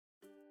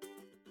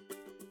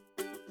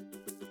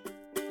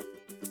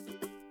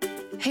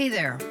Hey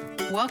there.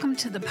 Welcome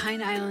to the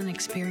Pine Island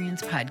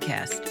Experience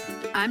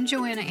podcast. I'm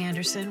Joanna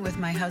Anderson with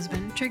my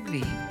husband,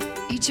 Trygve.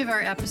 Each of our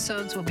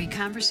episodes will be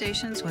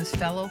conversations with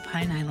fellow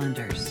Pine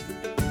Islanders.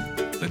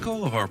 The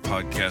goal of our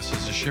podcast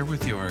is to share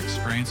with you our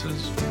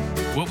experiences,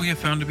 what we have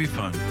found to be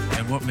fun,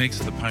 and what makes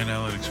the Pine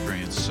Island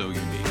experience so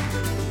unique.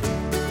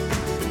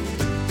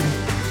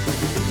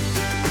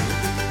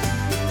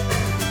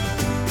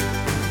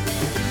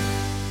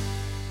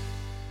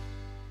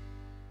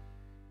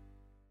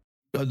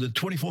 The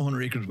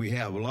 2,400 acres we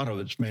have, a lot of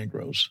it's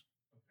mangroves.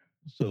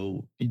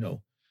 So,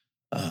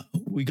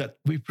 we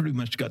pretty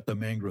much got the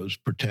mangroves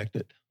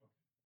protected.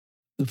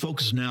 The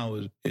focus now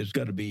is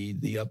got to be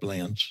the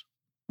uplands.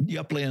 The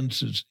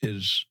uplands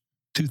is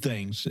two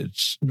things.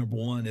 It's number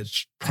one,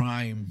 it's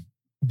prime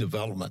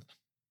development,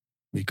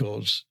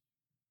 because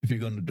if you're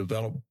going to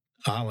develop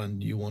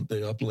island, you want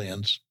the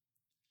uplands.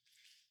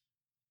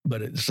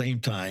 But at the same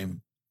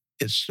time,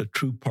 it's the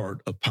true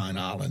part of Pine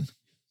Island.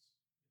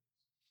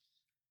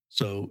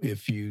 So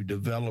if you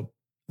develop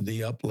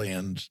the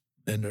uplands,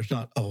 and there's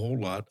not a whole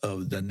lot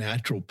of the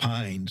natural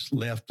pines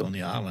left on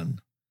the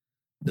island,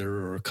 there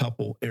are a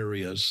couple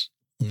areas,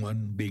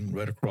 one being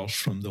right across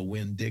from the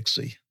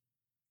Winn-Dixie.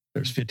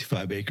 There's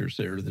 55 acres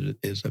there that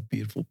is a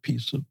beautiful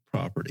piece of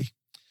property.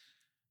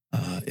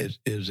 It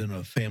is in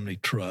a family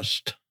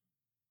trust,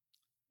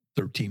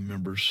 13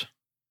 members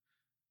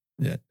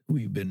that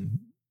we've been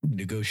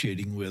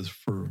negotiating with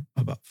for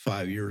about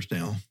 5 years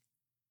now.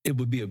 It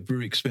would be a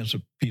very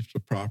expensive piece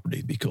of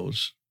property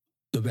because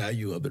the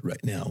value of it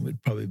right now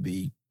would probably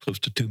be close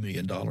to $2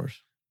 million.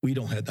 We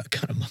don't have that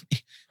kind of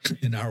money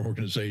in our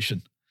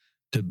organization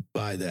to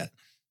buy that.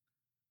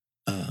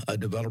 A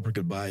developer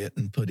could buy it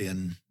and put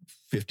in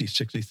 50,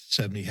 60,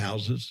 70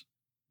 houses,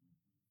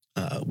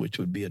 which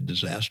would be a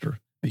disaster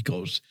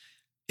because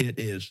it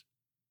is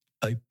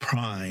a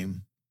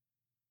prime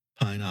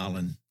Pine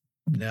Island,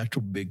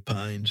 natural big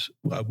pines.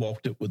 I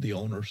walked it with the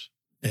owners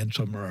and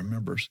some of our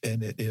members,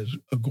 and it is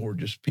a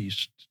gorgeous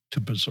piece to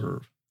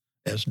preserve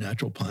as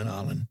natural Pine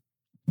Island.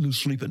 Lose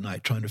sleep at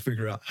night trying to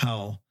figure out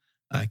how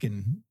I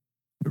can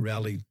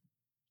rally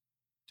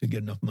to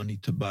get enough money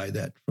to buy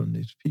that from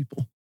these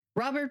people.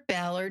 Robert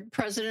Ballard,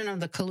 president of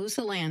the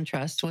Calusa Land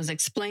Trust, was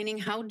explaining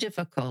how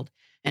difficult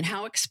and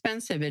how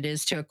expensive it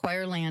is to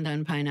acquire land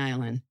on Pine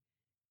Island.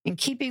 In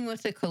keeping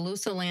with the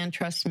Calusa Land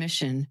Trust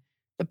mission,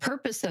 the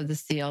purpose of the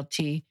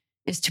CLT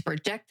is to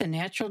protect the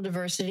natural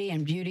diversity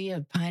and beauty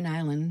of Pine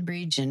Island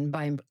region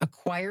by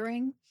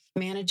acquiring,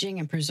 managing,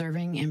 and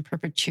preserving in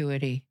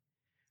perpetuity.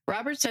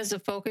 Robert says the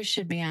focus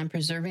should be on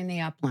preserving the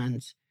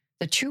uplands,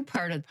 the true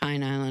part of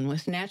Pine Island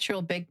with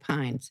natural big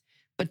pines,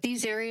 but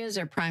these areas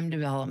are prime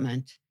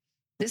development.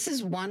 This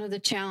is one of the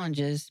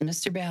challenges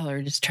Mr.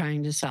 Ballard is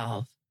trying to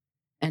solve.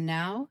 And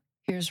now,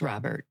 here's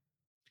Robert.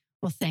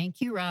 Well,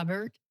 thank you,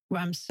 Robert.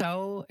 I'm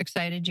so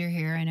excited you're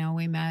here. I know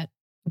we met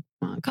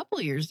a couple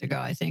of years ago,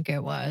 I think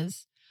it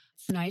was.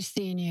 It's nice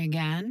seeing you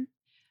again.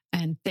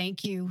 And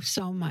thank you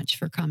so much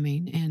for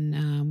coming.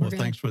 And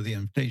thanks for the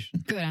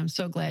invitation. Good. I'm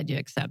so glad you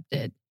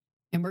accepted.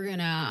 And we're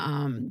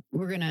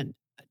gonna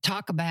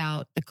talk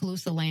about the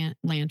Calusa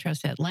Land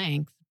Trust at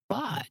length,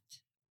 but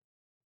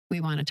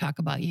we want to talk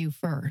about you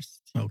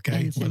first.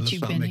 Okay. Well,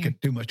 let's not make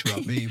it too much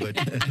about me, but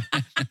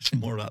it's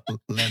more about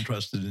land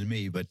trusted than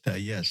me. But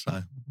yes,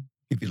 I'll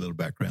give you a little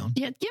background.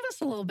 Yeah, give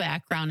us a little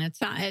background.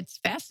 It's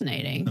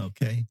fascinating.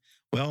 Okay.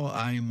 Well,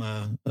 I'm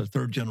a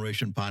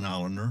third-generation Pine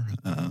Islander.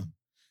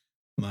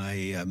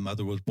 My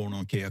mother was born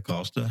on Cape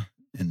Costa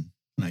in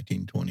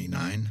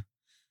 1929.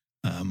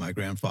 My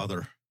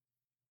grandfather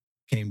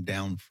came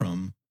down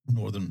from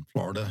northern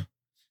Florida,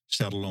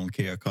 settled on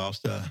Cape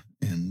Costa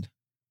in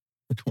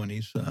the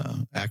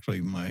 20s.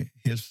 Actually,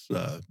 his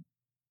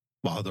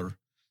father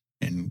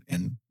and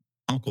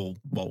uncle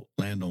bought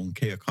land on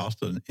Cape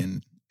Costa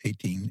in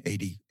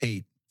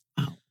 1888,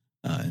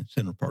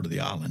 center part of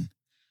the island.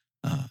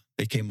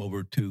 They came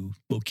over to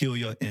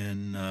Bokeelia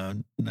in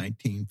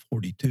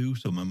 1942,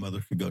 so my mother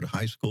could go to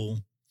high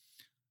school,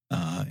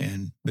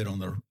 and been on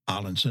the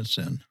island since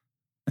then.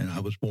 And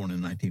I was born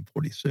in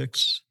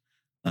 1946,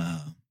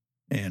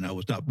 and I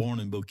was not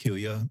born in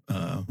Bokeelia.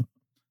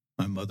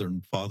 My mother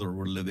and father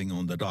were living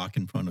on the dock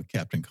in front of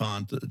Captain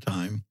Conn's at the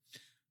time,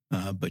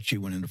 but she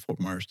went into Fort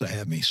Myers to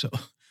have me, so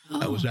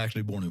I was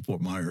actually born in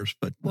Fort Myers.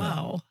 But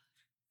wow.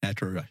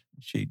 After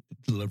she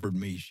delivered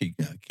me, she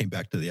came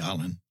back to the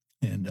island.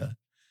 And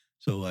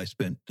so I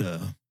spent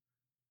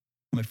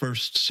my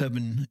first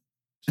seven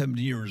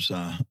years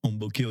on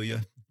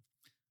Bokeelia.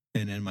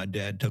 And then my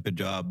dad took a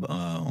job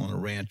on a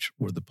ranch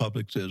where the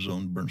Publix is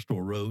on Burnt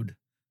Store Road.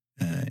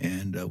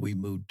 And we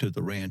moved to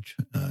the ranch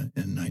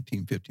in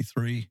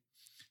 1953.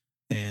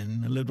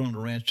 And I lived on the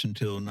ranch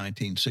until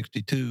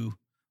 1962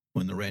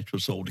 when the ranch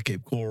was sold to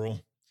Cape Coral.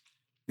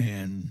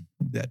 And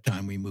that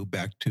time we moved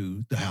back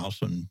to the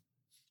house in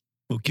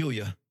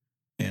Bokeelia.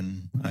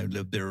 And I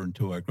lived there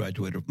until I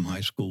graduated from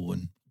high school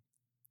and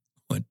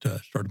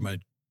started my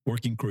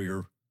working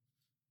career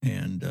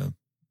and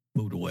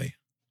moved away.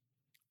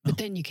 But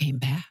then you came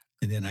back.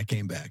 And then I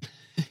came back.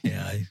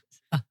 Yeah,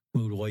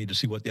 moved away to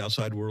see what the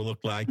outside world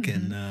looked like,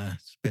 and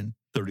spent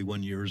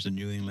 31 years in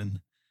New England,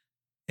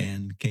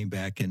 and came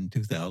back in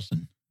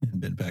 2000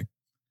 and been back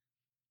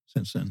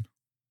since then.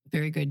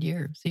 Very good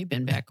year. So you've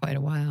been back quite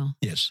a while.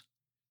 Yes.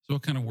 So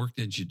what kind of work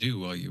did you do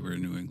while you were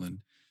in New England?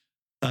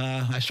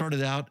 I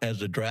started out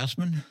as a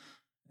draftsman,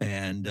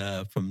 and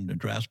from the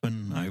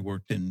draftsman, I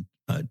worked in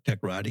tech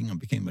writing. I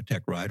became a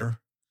tech writer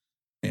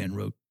and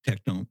wrote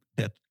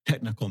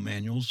technical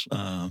manuals.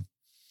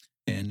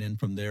 And then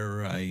from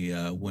there,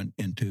 I went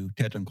into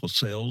technical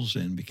sales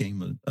and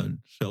became a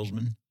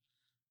salesman,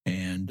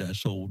 and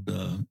sold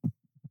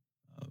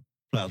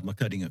plasma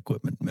cutting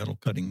equipment, metal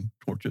cutting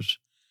torches,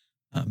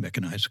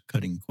 mechanized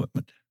cutting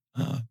equipment,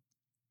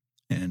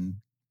 and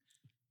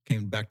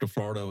came back to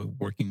Florida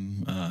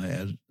working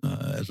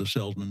as a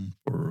salesman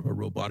for a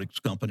robotics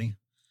company.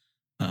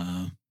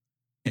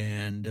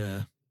 And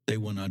they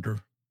went under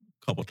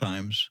a couple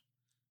times.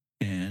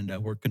 And I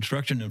worked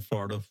construction in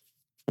Florida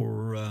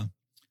for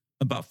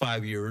about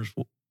 5 years.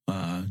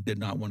 Did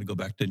not want to go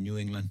back to New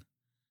England.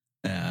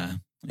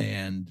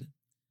 And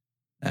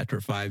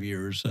after 5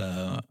 years,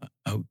 I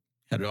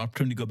had an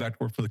opportunity to go back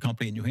to work for the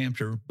company in New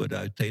Hampshire, but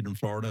I stayed in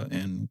Florida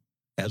and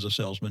as a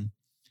salesman,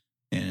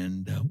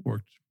 and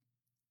worked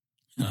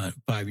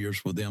 5 years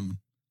for them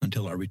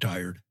until I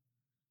retired.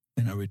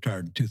 And I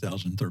retired in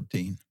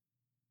 2013,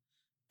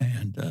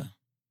 and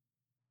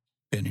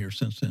been here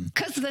since then.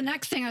 Because the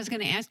next thing I was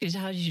going to ask you is,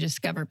 how did you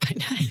discover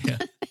Pine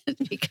Island?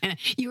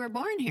 You were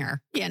born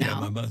here, you know. Yeah,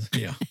 my mother.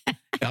 Yeah,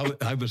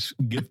 I was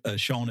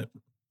shown it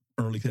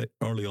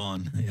early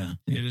on. Yeah,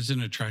 it is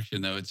an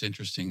attraction, though. It's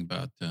interesting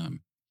about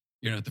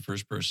you're not the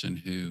first person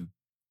who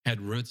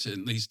had roots, at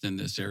least in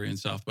this area in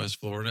Southwest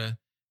Florida,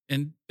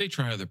 and they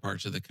try other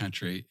parts of the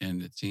country,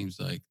 and it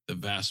seems like the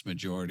vast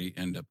majority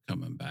end up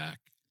coming back.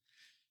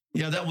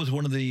 Yeah, that was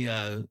one of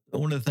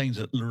the things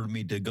that lured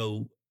me to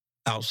go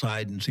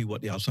outside and see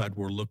what the outside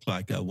world looked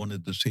like. I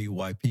wanted to see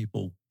why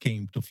people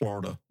came to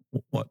Florida,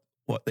 what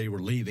they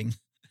were leaving,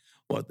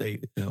 what the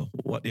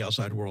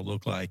outside world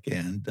looked like,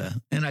 and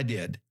I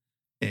did,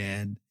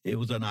 and it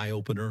was an eye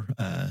opener.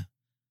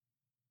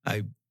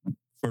 I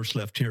first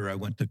left here. I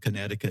went to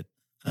Connecticut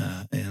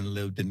and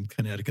lived in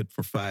Connecticut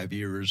for 5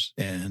 years,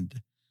 and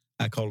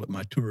I call it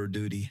my tour of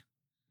duty.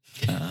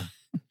 I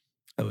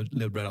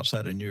lived right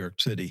outside of New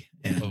York City,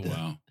 and oh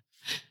wow.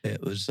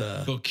 It was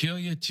will kill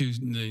you to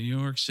the New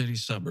York City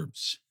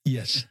suburbs.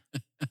 Yes,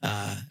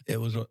 it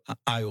was an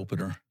eye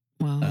opener.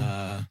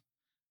 Wow.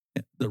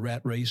 The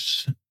rat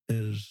race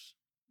was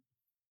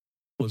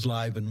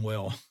live and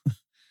well,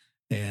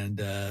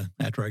 and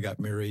after I got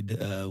married,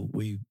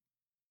 we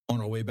on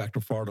our way back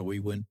to Florida, we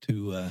went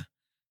to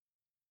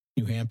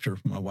New Hampshire.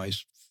 My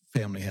wife's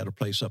family had a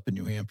place up in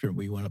New Hampshire.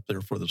 We went up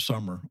there for the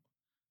summer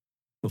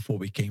before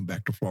we came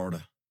back to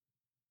Florida,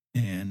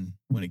 and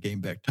when it came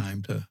back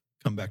time to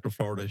come back to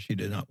Florida, she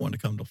did not want to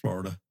come to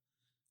Florida.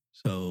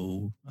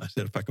 So I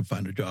said, if I can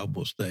find a job,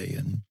 we'll stay.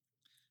 And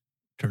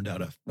turned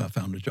out I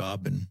found a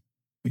job, and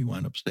we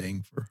wound up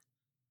staying for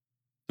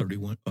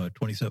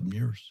 27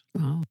 years.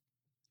 Wow.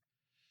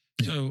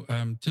 So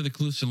to the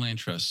Calusa Land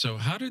Trust. So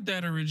how did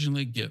that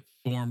originally get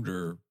formed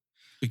or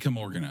become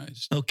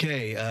organized?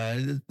 Okay.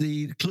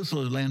 The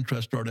Calusa Land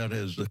Trust started out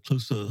as the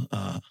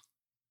Calusa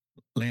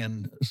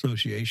Land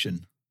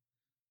Association,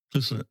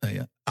 Calusa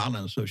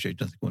Island Association,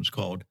 I think it was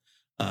called.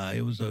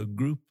 It was a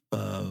group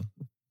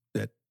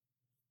that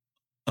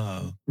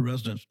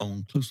residents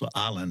on Calusa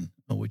Island,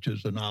 which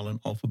is an island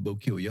off of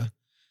Bokeelia.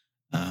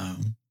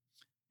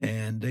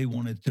 And they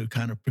wanted to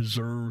kind of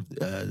preserve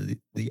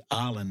the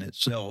island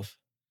itself,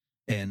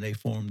 and they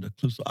formed the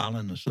Calusa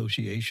Island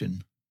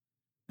Association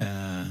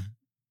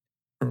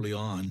early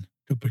on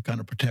to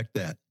kind of protect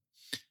that.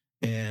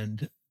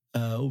 And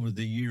over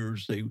the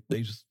years,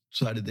 they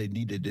decided they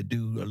needed to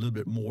do a little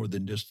bit more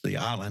than just the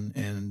island,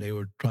 and they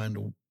were trying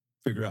to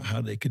figure out how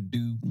they could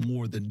do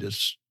more than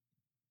just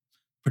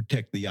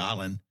protect the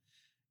island.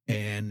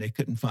 And they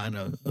couldn't find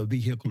a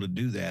vehicle to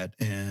do that.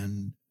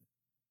 And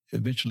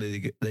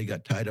eventually they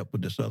got tied up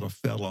with this other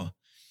fella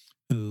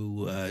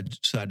who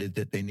decided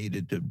that they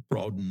needed to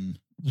broaden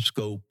the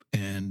scope,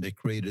 and they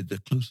created the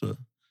Calusa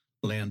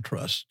Land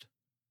Trust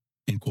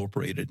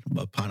Incorporated,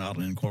 Pine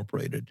Island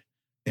Incorporated.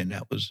 And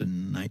that was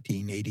in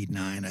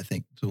 1989, I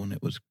think, when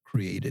it was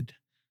created.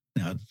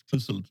 Now,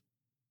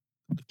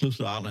 the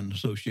Calusa Island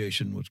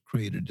Association was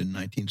created in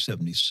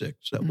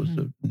 1976. That was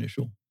the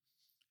initial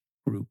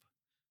group.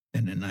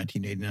 And in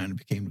 1989, it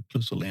became the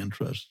Calusa Land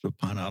Trust of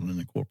Pine Island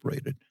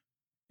Incorporated.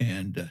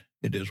 And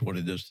it is what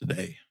it is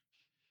today.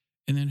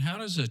 And then how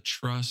does a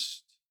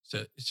trust,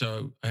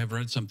 so I have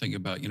read something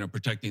about,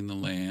 protecting the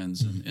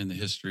lands and the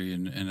history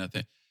and I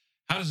think,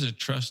 how does a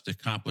trust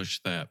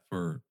accomplish that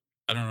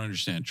I don't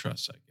understand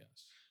trusts, I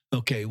guess.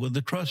 Okay, well,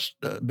 the trust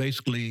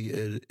basically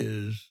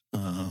is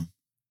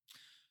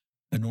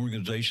an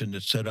organization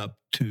that's set up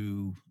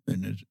to,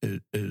 and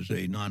is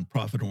a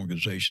nonprofit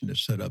organization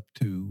that's set up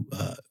to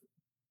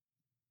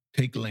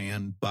take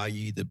land,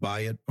 either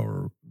buy it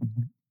or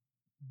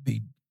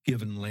be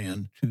given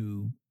land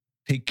to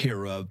take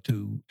care of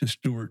to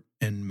steward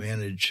and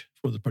manage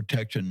for the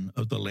protection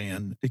of the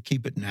land, to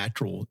keep it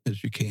natural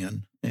as you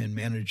can and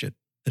manage it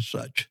as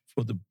such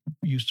for the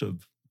use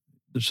of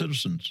the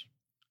citizens,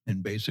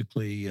 and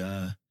basically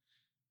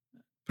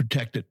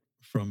protect it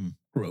from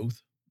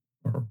growth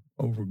or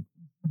over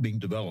being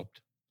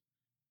developed.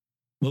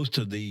 Most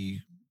of the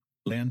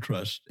land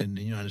trusts in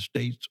the United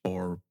States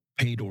are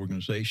paid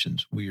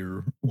organizations. We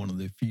are one of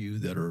the few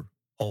that are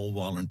all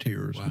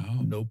volunteers,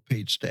 Wow. no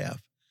paid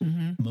staff.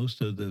 Mm-hmm.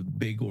 Most of the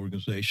big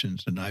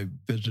organizations, and I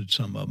visited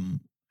some of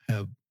them,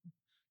 have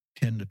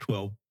 10 to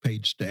 12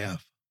 paid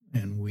staff,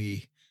 and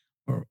we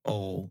are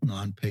all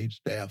non-paid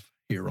staff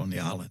here on the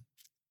island.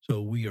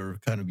 So we are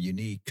kind of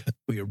unique.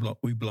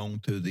 We belong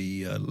to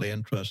the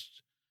Land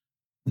Trust,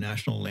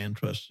 National Land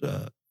Trust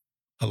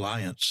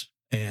Alliance,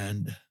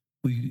 and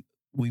we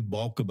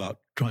balk about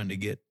trying to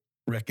get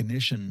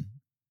recognition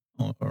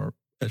or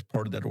as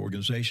part of that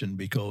organization,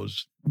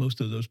 because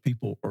most of those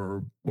people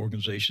are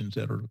organizations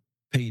that are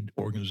paid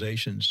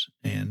organizations,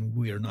 and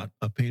we are not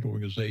a paid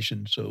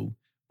organization, so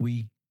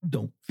we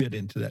don't fit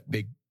into that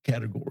big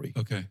category.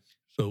 Okay.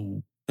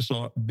 So it's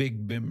a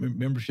big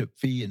membership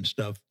fee and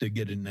stuff to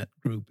get in that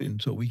group,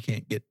 and so we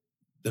can't get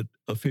the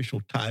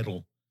official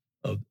title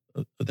of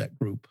that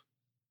group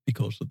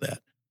because of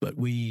that. But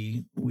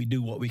we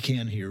do what we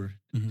can here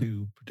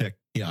to protect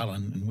the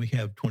island, and we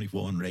have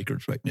 2,400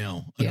 acres right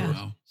now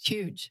It's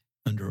huge.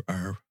 under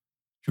our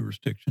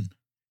jurisdiction.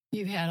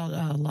 You've had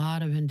a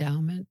lot of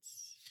endowments.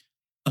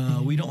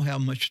 We don't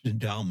have much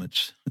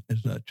endowments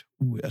as such.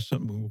 That's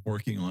something we're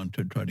working on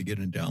to try to get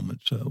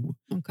endowments.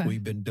 Okay.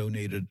 We've been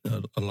donated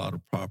a lot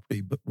of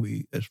property, but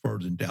as far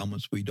as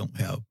endowments, we don't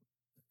have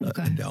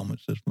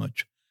endowments as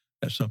much.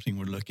 That's something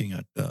we're looking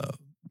at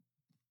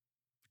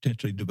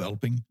potentially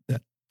developing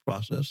that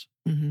process.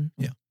 Mm-hmm.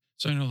 Yeah.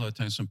 So I know a lot of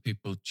times when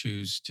people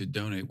choose to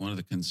donate, one of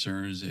the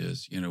concerns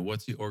is,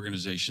 what's the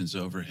organization's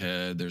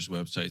overhead? There's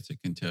websites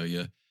that can tell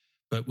you.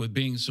 But with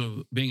being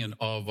an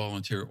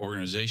all-volunteer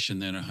organization,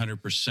 then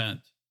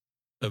 100%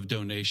 of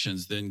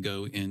donations then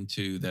go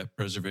into that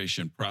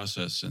preservation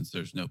process since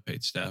there's no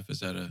paid staff.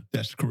 Is that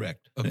That's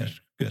correct. Okay.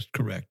 That's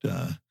correct.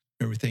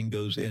 Everything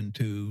goes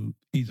into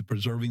either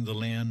preserving the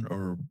land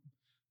or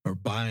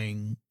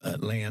buying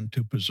land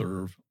to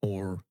preserve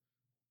or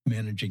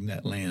managing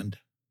that land.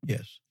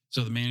 Yes.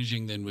 So the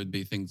managing then would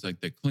be things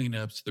like the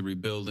cleanups, the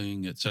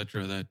rebuilding, et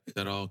cetera.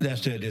 That all.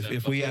 That's it.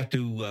 If we have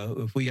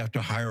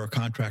to hire a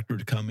contractor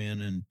to come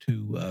in and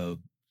to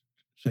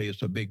say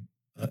it's a big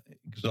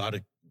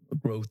exotic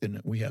growth, and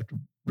we have to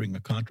bring a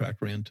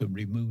contractor in to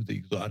remove the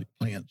exotic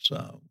plants,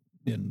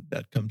 then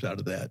that comes out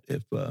of that.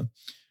 If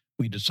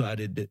we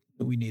decided that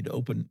we need to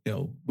open,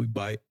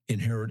 we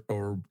inherit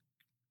or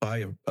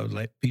buy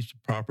a piece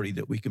of property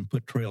that we can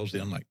put trails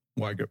in, like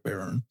Wygert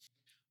Barren.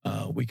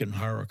 We can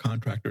hire a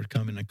contractor to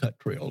come in and cut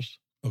trails.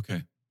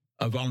 Okay.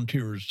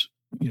 Volunteers,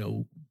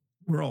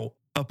 we're all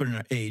up in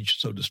our age,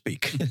 so to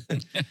speak.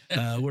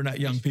 We're not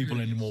young people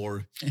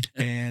anymore.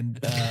 And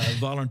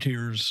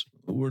volunteers,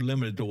 we're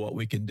limited to what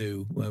we can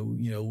do.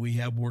 We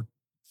have what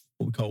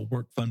we call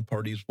work fun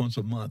parties once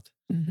a month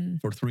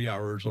for 3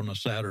 hours on a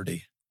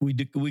Saturday. We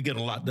get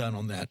a lot done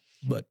on that.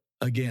 But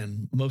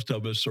again, most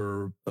of us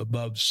are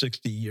above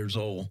 60 years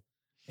old,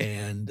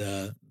 and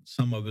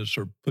some of us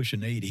are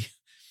pushing 80.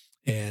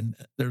 And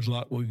there's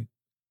a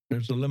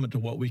limit to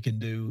what we can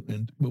do,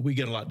 but we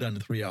get a lot done in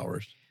 3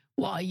 hours.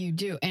 Well, you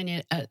do,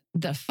 and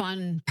the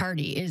fun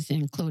party is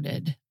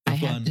included. I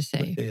have to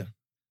say, yeah,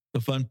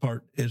 the fun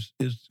part is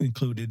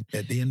included.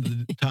 At the end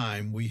of the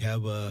time, we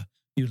have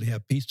usually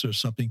have pizza or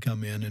something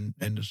come in,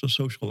 and it's a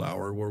social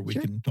hour where we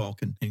can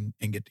talk and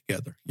get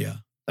together. Yeah,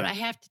 but I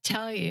have to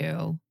tell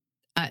you,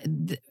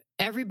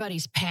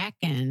 everybody's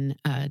packing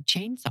a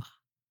chainsaw.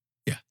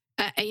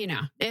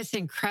 It's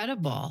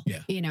incredible.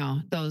 Yeah.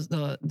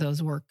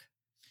 Those work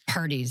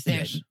parties.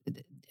 Yes.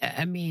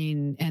 I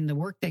mean, and the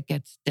work that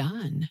gets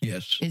done.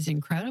 Yes. Is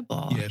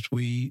incredible. Yes,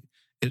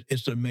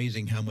 it's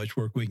amazing how much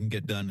work we can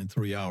get done in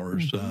 3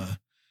 hours.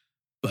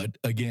 But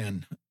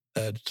again,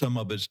 some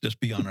of it's just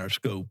beyond our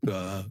scope.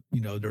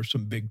 There's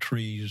some big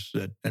trees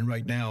and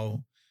right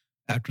now,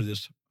 after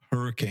this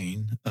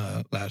hurricane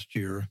last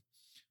year,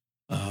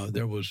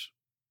 there was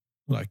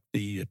like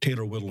the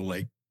Taylor Whittle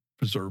Lake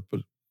Preserve for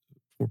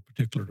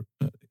particular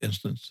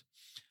instance.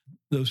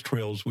 Those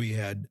trails, we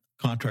had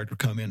contractor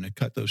come in and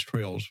cut those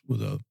trails with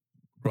a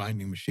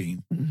grinding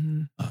machine.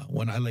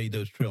 When I laid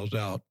those trails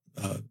out,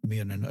 me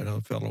and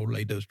another fellow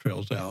laid those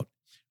trails out,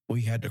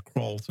 we had to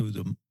crawl through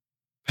the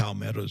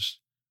palmettos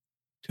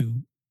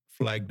to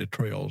flag the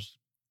trails.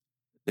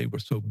 They were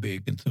so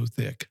big and so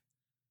thick.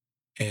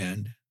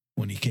 And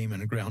when he came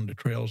in and ground the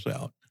trails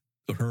out,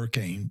 the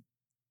hurricane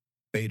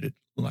made it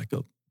like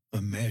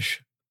a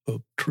mesh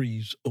of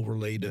trees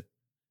overlaid it.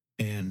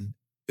 And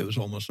it was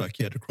almost like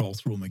you had to crawl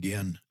through them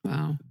again.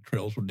 Wow. The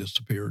trails were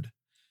disappeared.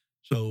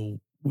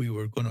 So we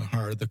were going to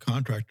hire the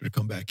contractor to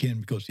come back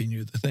in because he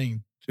knew the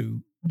thing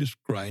to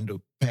just grind a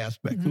path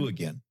back through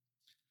again.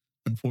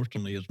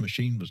 Unfortunately, his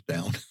machine was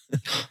down.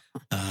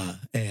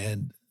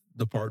 And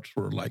the parts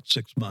were like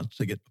 6 months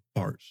to get the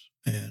parts.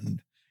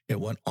 And it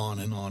went on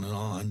and on and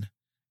on.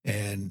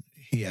 And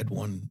he had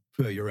one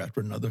failure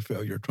after another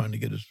failure trying to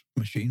get his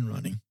machine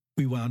running.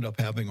 We wound up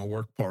having a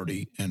work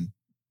party, and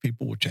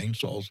people with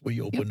chainsaws, we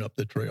opened up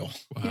the trail.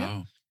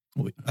 Wow.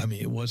 I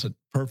mean, it wasn't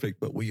perfect,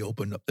 but we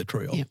opened up the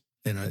trail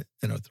in a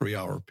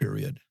 3-hour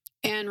period.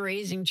 And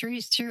raising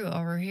trees too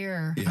over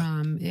here.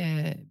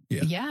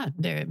 Yeah.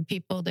 There are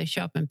people, they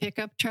show up in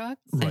pickup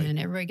trucks, Right. and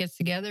everybody gets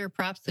together,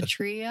 props the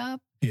tree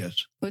up,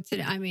 Yes, puts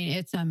it. I mean,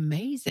 it's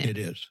amazing. it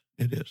is.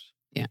 It is.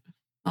 Yeah.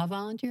 All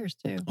volunteers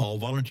too. All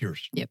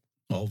volunteers. Yep.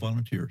 All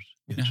volunteers.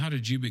 Yes. Now, how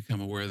did you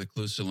become aware of the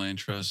Calusa Land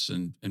Trust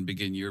and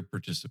begin your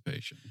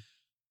participation?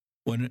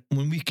 When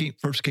we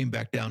first came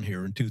back down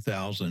here in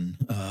 2000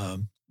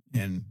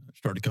 and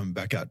started coming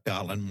back out to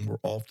Allen, more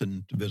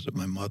often to visit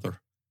my mother.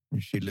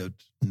 She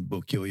lived in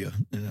Bokeelia,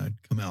 and I'd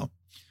come out.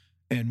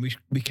 And we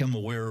became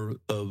aware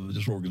of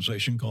this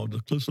organization called the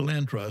Calusa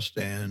Land Trust,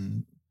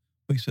 and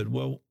we said,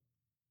 well,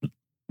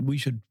 we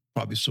should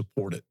probably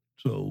support it.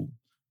 So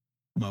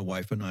my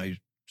wife and I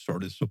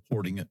started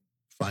supporting it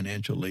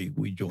financially.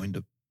 We joined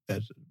it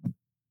as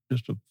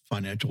just a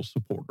financial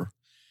supporter.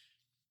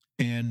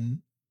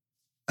 And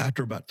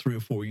after about 3 or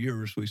 4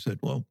 years, we said,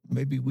 well,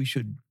 maybe we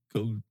should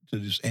go to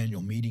this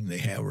annual meeting they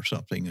have or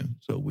something. And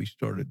so we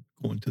started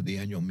going to the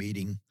annual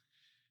meeting.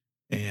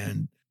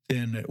 And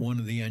then at one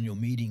of the annual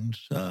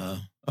meetings,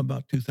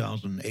 about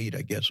 2008,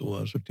 I guess it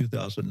was, or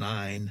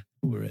 2009,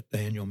 we were at the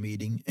annual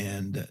meeting,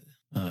 and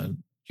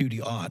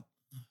Judy Ott,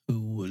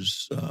 who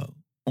was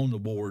on the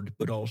board,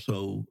 but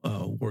also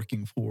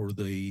working for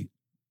the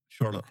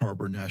Charlotte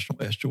Harbor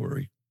National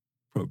Estuary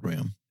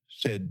Program,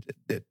 said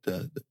that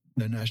the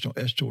National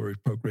Estuary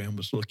Program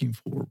was looking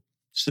for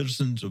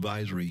Citizens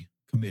Advisory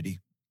Committee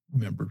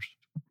members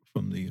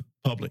from the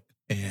public.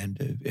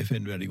 And if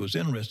anybody was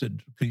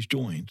interested, please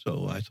join.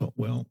 So I thought,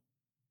 well,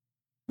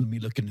 let me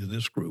look into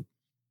this group.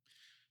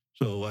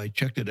 So I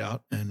checked it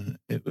out, and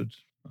it was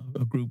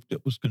a group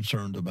that was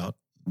concerned about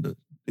the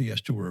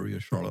estuary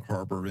of Charlotte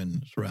Harbor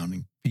and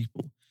surrounding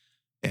people.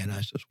 And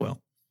I said,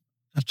 well,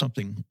 that's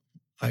something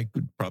I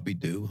could probably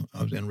do.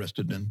 I was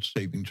interested in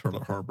saving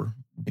Charlotte Harbor.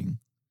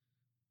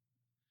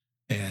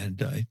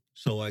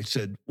 So I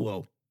said,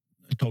 well,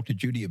 I talked to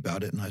Judy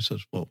about it, and I said,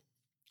 well,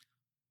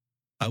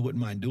 I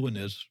wouldn't mind doing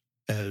this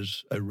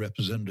as a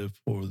representative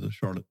for the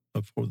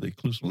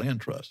Calusa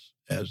Land Trust,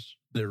 as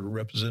their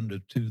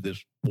representative to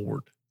this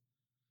board.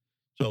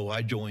 So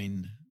I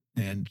joined,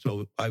 and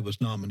so I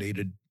was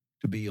nominated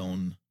to be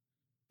on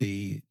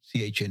the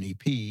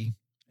CHNEP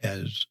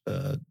as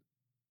an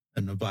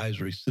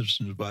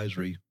citizen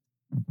advisory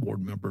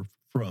board member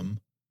from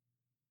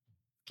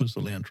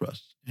Calusa Land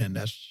Trust. And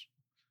I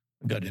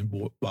got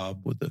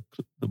involved with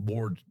the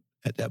board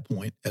at that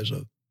point as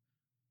a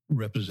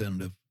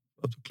representative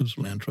of the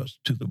Calusa Land Trust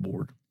to the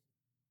board.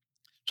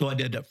 So I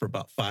did that for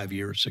about 5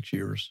 years, 6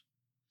 years.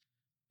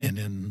 And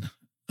then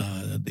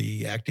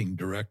the acting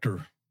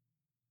director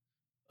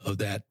of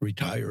that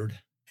retired,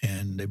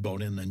 and they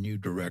brought in a new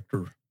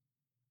director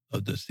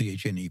of the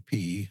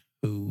CHNEP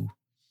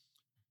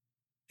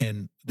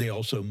and they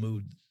also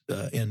moved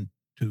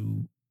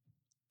into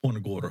Punta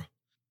Gorda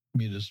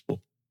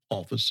municipal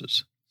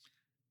offices.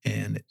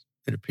 And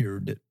it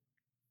appeared that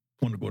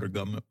Punta Gorda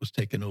government was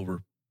taking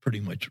over, pretty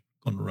much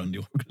going to run the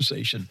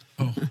organization.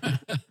 Oh.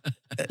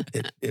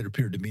 It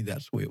appeared to me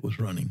that's the way it was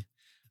running.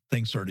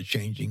 Things started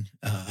changing.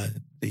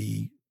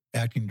 The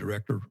acting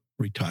director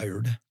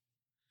retired,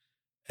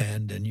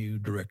 and a new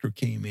director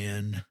came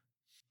in,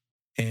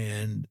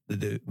 and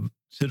the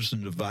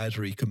Citizen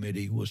Advisory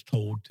Committee was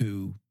told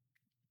to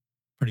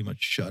pretty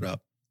much shut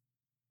up.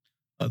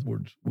 In other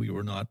words, we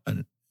were not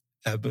an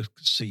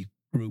advocacy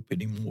group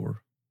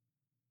anymore.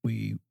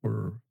 We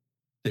were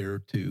there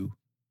to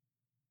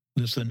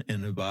listen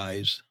and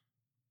advise.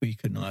 We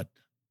could not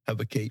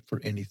advocate for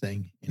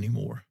anything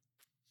anymore,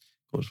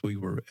 because we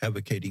were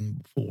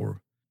advocating to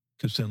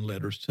send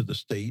letters to the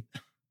state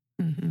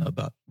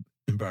about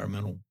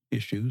environmental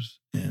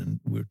issues, and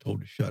we were told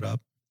to shut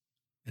up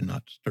and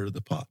not stir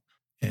the pot.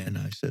 And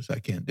I says, I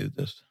can't do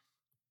this.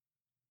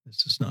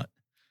 This is not.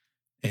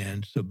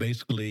 And so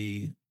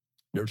basically,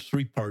 there's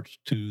 3 parts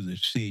to the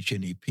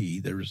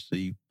CHNEP. There's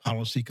the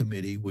policy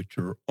committee, which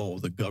are all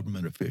the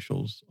government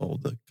officials, all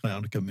the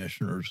county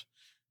commissioners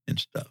and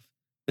stuff.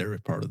 They're a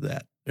part of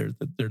that. They're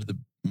the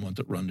ones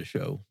that run the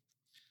show.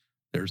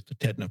 There's the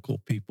technical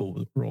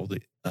people, where all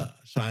the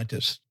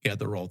scientists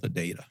gather all the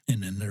data.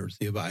 And then there's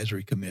the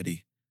advisory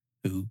committee,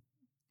 who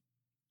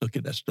look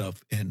at that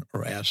stuff and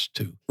are asked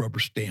to rubber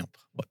stamp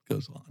what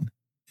goes on.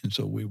 And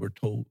so we were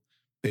told,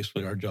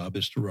 basically our job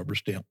is to rubber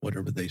stamp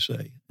whatever they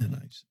say. And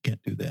I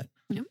can't do that.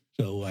 Yep.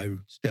 So I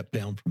stepped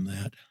down from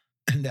that.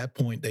 At that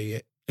point,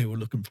 they were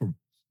looking for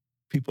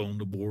people on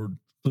the board,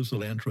 Calusa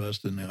Land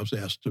Trust, and I was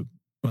asked to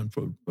run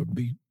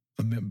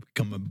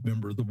become a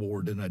member of the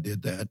board, and I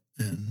did that.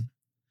 And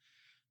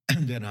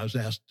then I was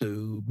asked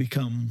to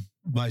become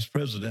vice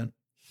president,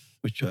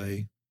 which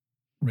I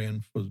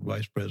ran for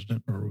vice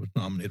president, or was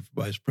nominated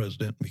for vice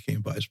president,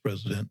 became vice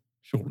president.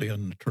 shortly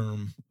on the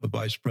term of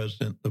vice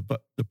president,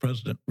 the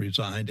president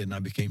resigned and I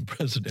became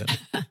president.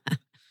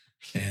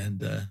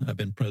 And I've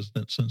been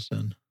president since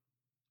then.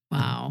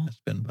 Wow.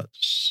 It's been about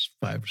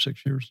 5 or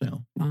 6 years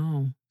now.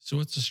 Wow. So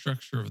what's the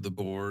structure of the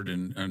board,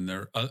 and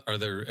are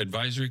there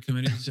advisory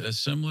committees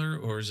similar,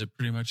 or is it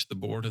pretty much the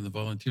board and the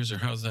volunteers, or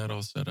how's that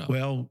all set up?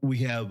 Well, we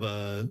have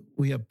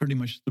pretty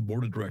much the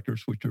board of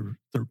directors, which are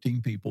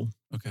 13 people.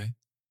 Okay.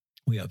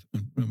 We have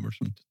numbers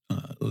from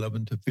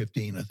 11 to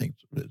 15, I think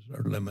is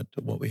our limit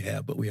to what we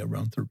have, but we have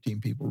around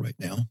 13 people right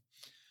now.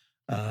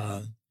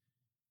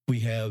 We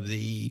have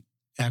the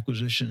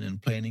acquisition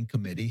and planning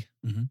committee,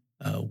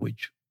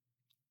 which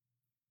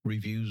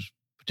reviews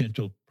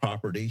potential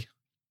property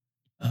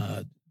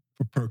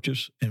for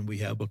purchase, and we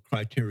have a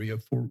criteria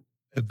for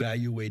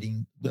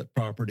evaluating that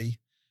property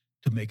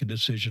to make a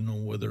decision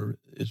on whether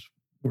it's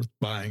worth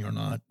buying or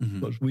not.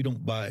 Because we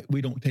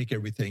don't take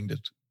everything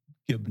that's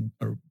given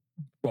or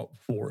brought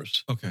for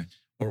us,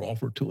 or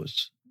offered to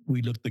us.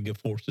 We look the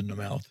gift horse in the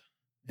mouth,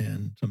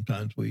 and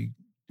sometimes we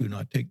do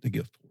not take the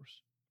gift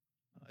horse.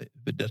 If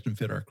it doesn't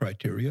fit our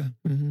criteria,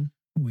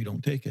 we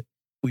don't take it.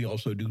 We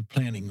also do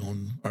planning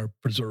on our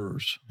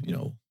preserves.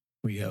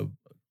 We have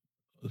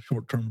a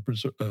short-term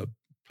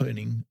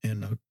planning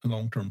and a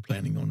long-term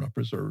planning on our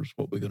preserves,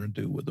 what we're going to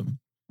do with them.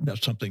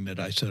 That's something that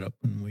I set up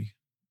when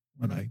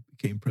I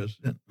became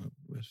president.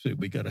 I said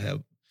we got to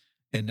have,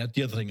 and that's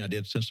the other thing I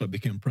did since I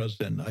became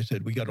president. I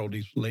said, we got all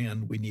these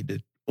land, we need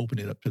to open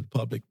it up to the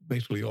public.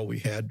 Basically, all we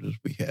had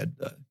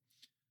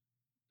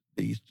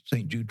the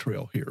St. Jude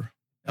Trail here.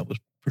 That was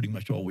pretty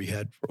much all we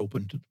had for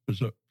open to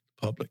the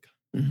public.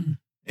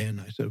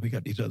 And I said, we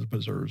got these other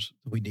preserves.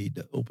 We need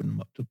to open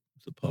them up to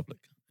the public.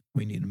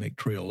 We need to make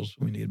trails.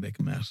 We need to make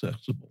them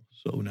accessible.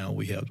 So now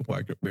we have the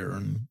Wygert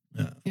Barren,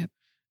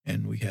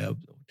 and we have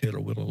Taylor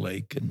Willow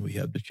Lake, and we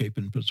have the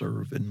Chapin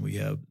Preserve, and we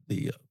have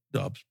the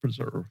Dobbs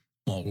Preserve,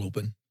 all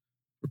open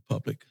for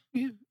public.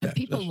 Yeah, and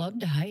people love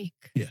to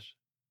hike. Yes.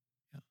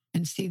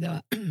 And see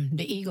the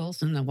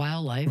eagles and the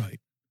wildlife. Right.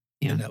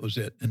 Yeah. And that was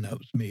it. And that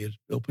was me, is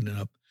opening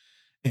up.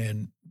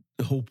 And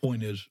the whole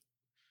point is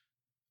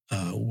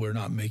we're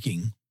not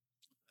making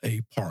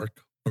a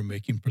park. We're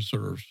making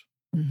preserves.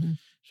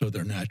 So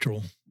they're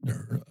natural.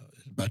 They're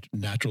as much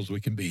natural as we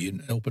can be,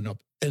 and open up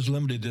as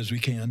limited as we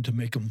can to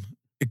make them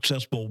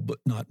accessible, but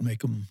not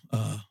make them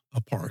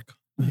a park.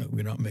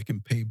 We're not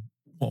making paved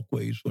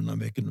walkways. We're not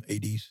making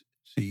ADA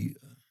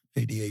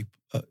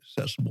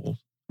accessible.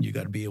 You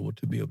got to be able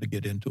to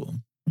get into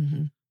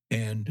them,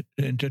 and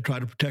to try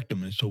to protect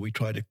them. And so we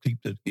try to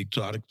keep the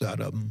exotics out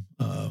of them,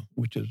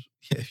 which is,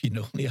 if you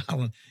know, on the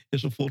island,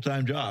 it's a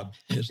full-time job.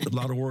 It's a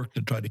lot of work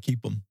to try to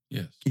keep them.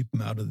 Yes, keep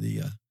them out of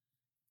the,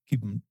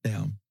 keep them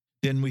down.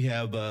 Then we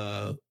have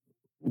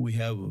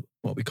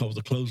what we call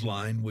the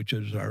clothesline, which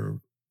is our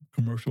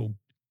commercial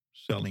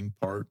selling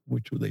part,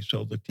 which they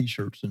sell the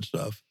T-shirts and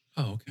stuff.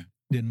 Oh, okay.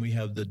 Then we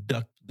have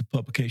the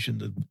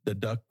publication, the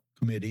Duck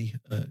Committee,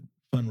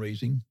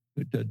 fundraising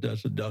that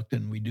does the duck,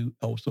 and we do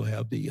also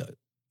have the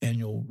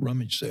annual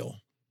rummage sale.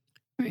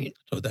 Right.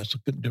 So that's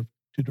two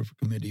different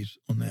committees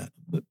on that.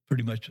 But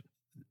pretty much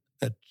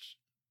that's,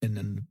 and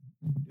then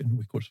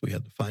of course we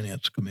have the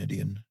finance committee.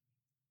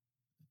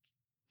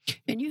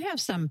 And you have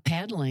some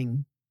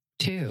paddling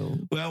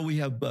too. Well, we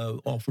have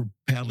offered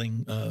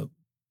paddling.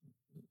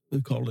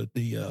 We call it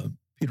the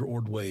Peter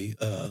Ordway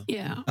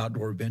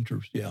Outdoor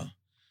Adventures. Yeah.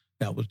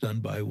 That was done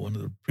by one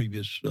of the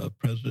previous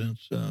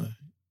presidents.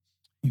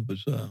 He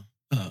was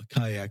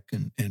kayak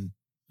and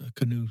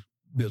canoe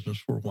business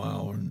for a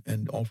while,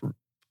 and offered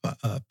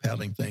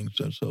paddling things.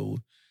 So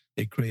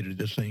they created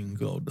this thing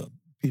called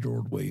Peter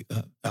Ordway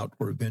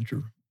Outdoor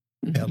Adventure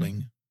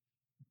paddling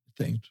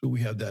thing. So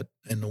we have that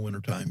in the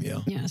wintertime.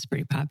 Yeah. Yeah, it's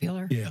pretty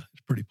popular. Yeah,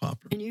 it's pretty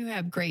popular. And you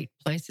have great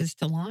places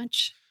to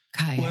launch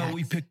kayaks. Well,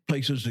 we picked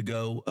places to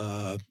go.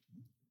 A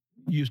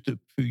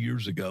few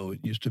years ago, it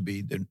used to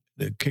be the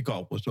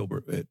kickoff was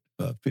over at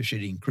Fish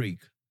Eating Creek.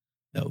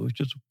 It was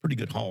just a pretty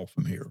good haul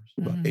from here. It's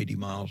about 80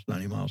 miles,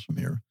 90 miles from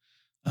here.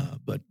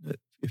 But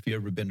if you've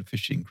ever been to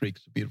Fish Eating Creek,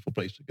 it's a beautiful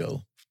place to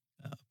go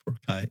for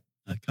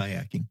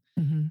kayaking.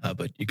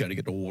 But you got to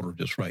get the water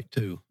just right,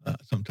 too.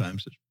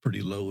 Sometimes it's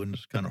pretty low and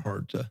it's kind of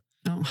hard to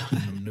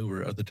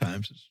maneuver. Other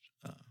times it's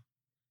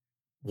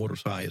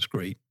water's high, it's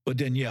great. But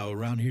then,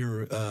 around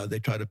here, they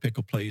try to pick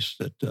a place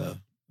that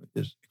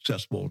is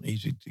accessible and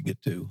easy to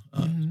get to.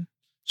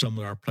 Some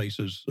of our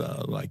places,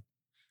 like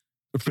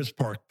the Fritz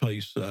Park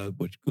place,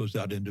 which goes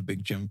out into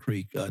Big Jim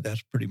Creek,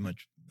 that's pretty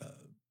much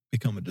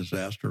become a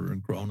disaster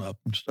and grown up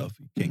and stuff.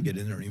 You can't get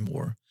in there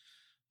anymore.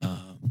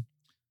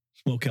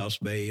 Smokehouse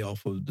Bay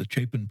off of the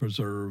Chapin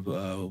Preserve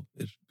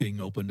is being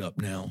opened up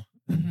now.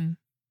 And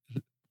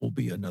will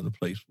be another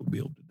place we'll be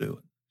able to do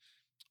it.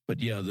 But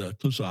the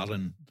Calusa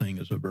Island thing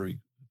is a very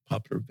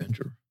popular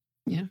venture.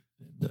 Yeah.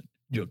 The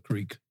Jug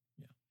Creek.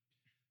 Yeah.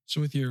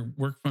 So with your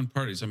work fund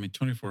parties,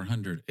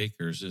 2,400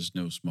 acres is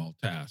no small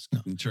task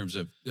in terms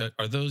of,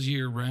 are those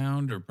year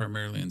round or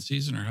primarily in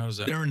season, or how is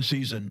that? They're in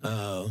season.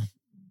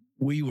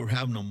 We were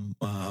having them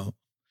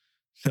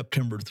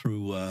September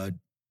through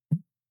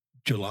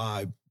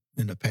July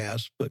in the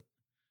past. But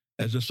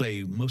as I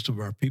say, most of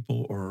our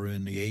people are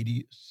in the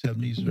 80s,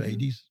 70s, or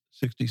 80s,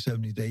 60s,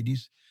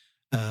 70s,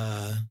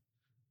 80s.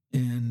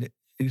 And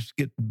it's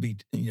getting to be,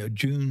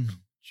 June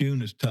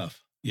is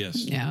tough.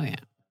 Yes. Yeah.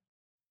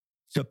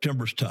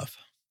 September's tough.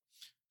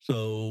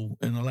 So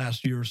in the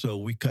last year or so,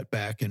 we cut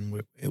back,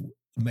 and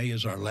May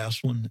is our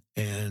last one,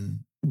 and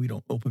we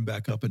don't open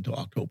back up until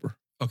October.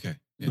 Okay.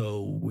 Yeah.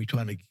 So we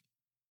trying to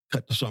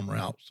cut the summer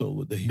out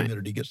so the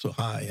humidity gets so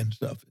high and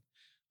stuff.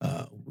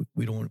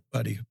 We don't want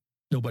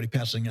nobody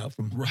passing out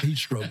from heat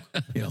stroke,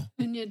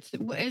 And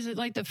is it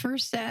like the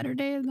first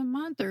Saturday of the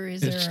month, or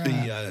is it's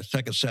there the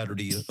second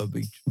Saturday of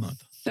each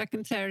month?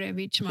 Second Saturday of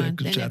each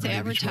month, and it's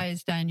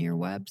advertised on your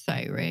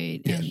website,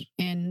 right? Yes.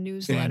 And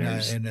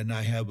newsletters. And then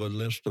I have a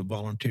list of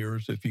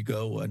volunteers if you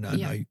go, and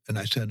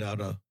I send out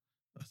a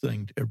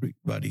thing to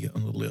everybody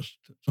on the list.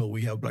 So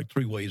we have like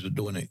 3 ways of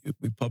doing it.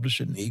 We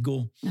publish it in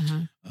Eagle.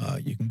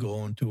 You can go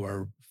onto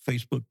our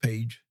Facebook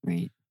page,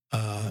 right?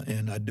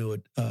 And I do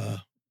it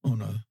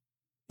on a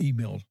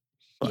email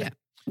site. Yeah,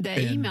 that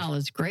email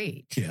is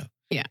great.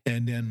 Yeah.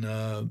 And then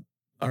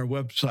our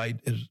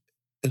website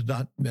has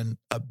not been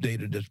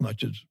updated as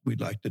much as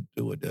we'd like to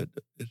do it.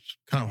 It's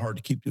kind of hard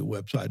to keep the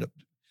website up.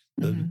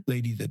 The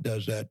lady that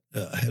does that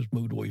has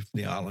moved away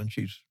from the island.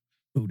 She's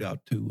moved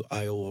out to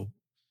Iowa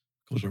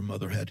because her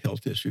mother had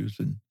health issues.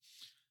 And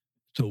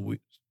so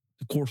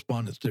the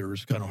correspondence there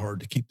is kind of hard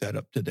to keep that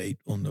up to date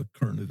on the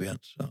current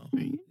events. So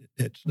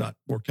it's not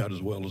worked out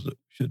as well as it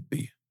should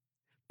be.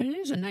 But it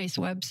is a nice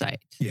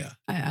website. Yeah.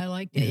 I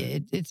like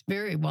it. It's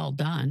very well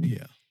done.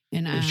 Yeah.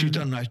 And she's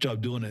done a nice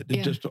job doing it.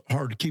 It's just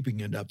hard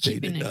keeping it updated.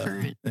 Keeping it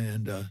current.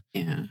 And,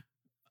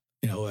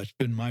 it's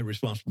been my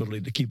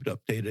responsibility to keep it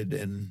updated.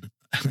 And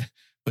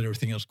with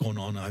everything else going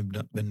on, I've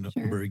not been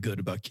very good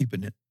about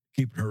keeping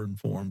her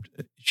informed.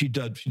 She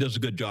does a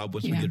good job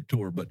once we get it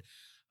to her, but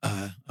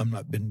I've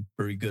not been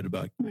very good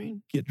about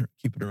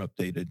keeping her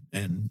updated,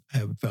 and I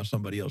haven't found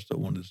somebody else that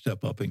wanted to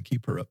step up and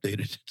keep her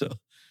updated. So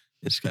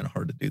it's kind of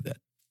hard to do that.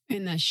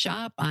 In the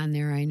shop on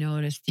there, I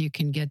noticed you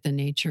can get the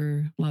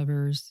nature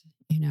lovers,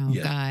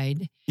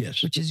 guide,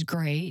 which is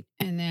great.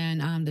 And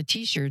then the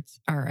T-shirts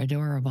are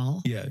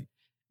adorable. Yeah.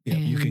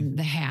 And you can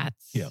the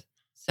hats. Yeah.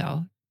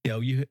 So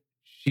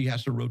she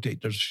has to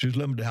rotate. She's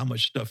limited how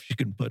much stuff she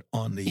can put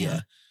on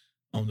the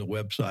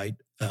website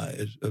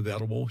is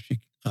available.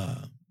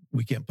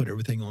 We can't put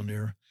everything on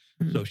there,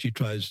 so she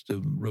tries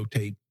to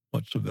rotate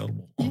what's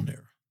available on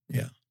there.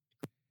 Yeah.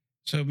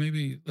 So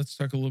maybe let's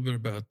talk a little bit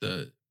about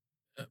the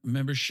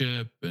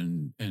membership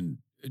and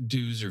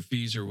dues or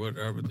fees or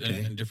whatever,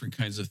 and different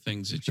kinds of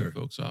things that you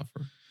folks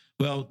offer.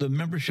 Well, the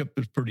membership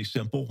is pretty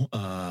simple.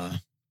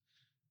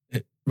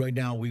 Right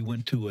now, we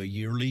went to a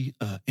yearly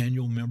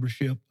annual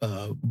membership.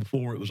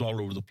 Before, it was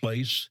all over the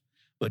place,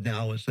 but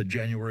now it's a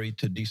January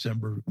to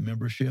December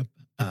membership,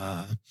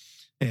 and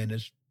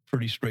it's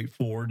pretty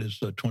straightforward.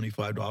 It's a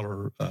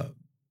 $25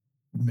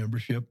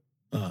 membership,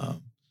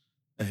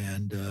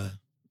 and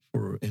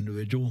for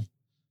individual,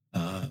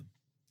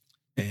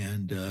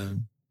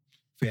 and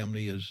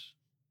family is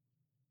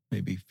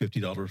maybe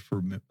 $50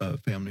 for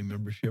family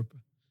membership,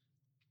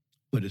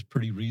 but it's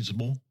pretty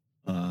reasonable.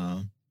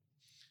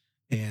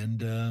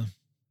 And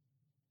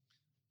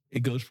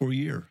it goes for a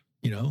year,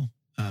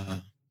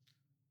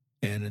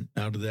 and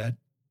out of that,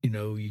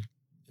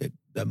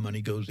 that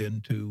money goes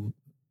into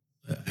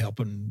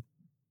helping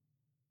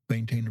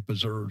maintain the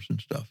preserves and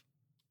stuff.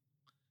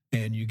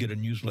 And you get a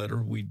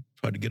newsletter. We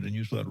try to get a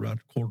newsletter out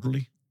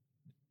quarterly,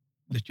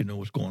 let you know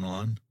what's going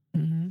on.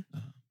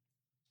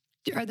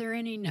 Are there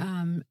any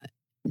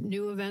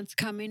new events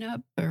coming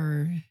up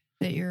or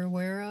that you're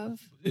aware of?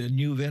 A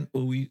new event,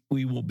 well, we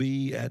will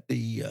be at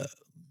the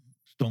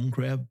Stone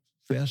Crab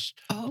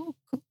Fest. Oh,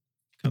 cool.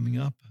 Coming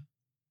up.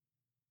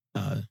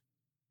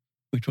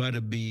 We try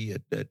to be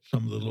at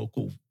some of the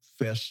local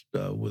fests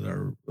with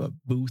our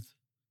booth,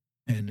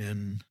 and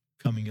then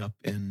coming up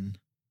in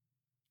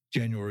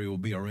January will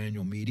be our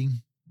annual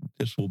meeting.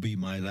 This will be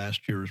my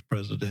last year as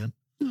president.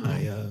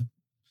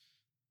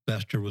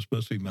 Last year was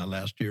supposed to be my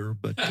last year,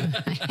 but I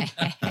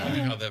don't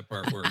know how that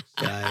part works.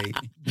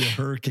 The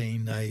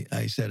hurricane,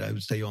 I said I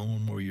would stay on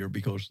one more year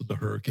because of the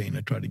hurricane.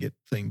 I tried to get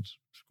things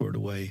squared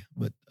away,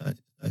 but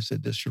I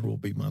said this year will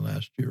be my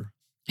last year.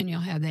 And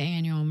you'll have the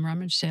annual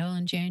rummage sale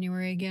in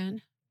January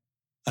again?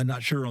 I'm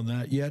not sure on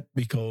that yet,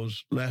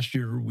 because last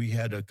year we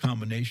had a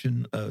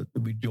combination.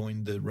 We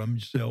joined the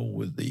rummage sale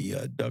with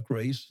the duck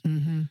race.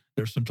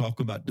 There's some talk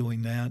about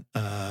doing that.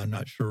 I'm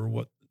not sure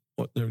what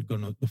they're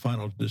the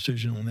final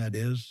decision on that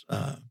is,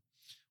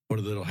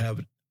 whether they'll have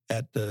it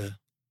at the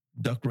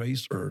duck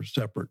race or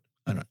separate.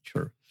 I'm not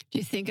sure. Do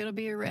you think it'll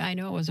be I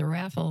know it was a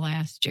raffle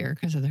last year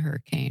because of the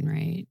hurricane,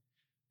 right?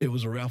 It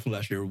was a raffle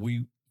last year.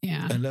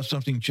 Unless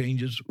something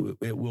changes,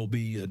 it will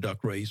be a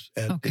duck race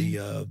at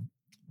the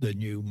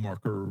new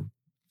Marker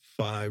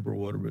 5 or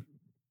whatever it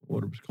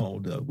was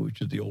called, which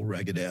is the old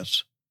Ragged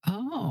S.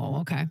 Oh,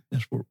 okay.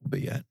 That's where we'll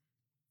be at.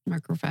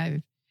 Marker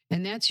 5.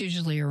 And that's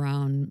usually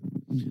around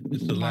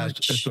it's the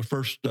March. It's the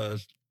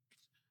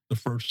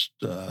first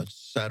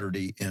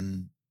Saturday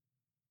in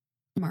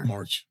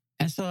March.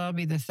 And so that'll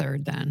be the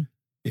 3rd then.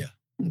 Yeah.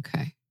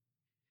 Okay.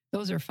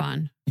 Those are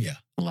fun. Yeah.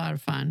 A lot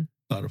of fun.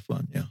 A lot of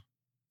fun. Yeah.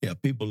 Yeah.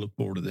 People look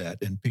forward to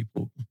that. And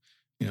people,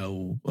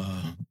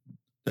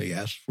 they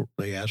ask for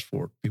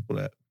it. People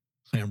that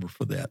clamor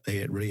for that,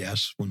 they really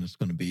ask when it's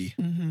going to be.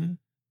 Mm-hmm.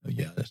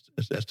 Yeah.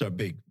 That's our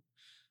big,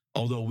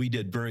 although we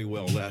did very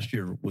well last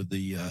year with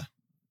the,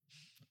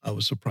 I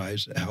was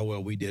surprised at how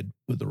well we did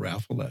with the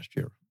raffle last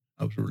year.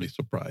 I was really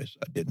surprised.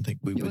 I didn't think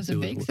we would do it. It was a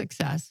big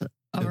success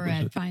over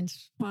at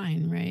Fine's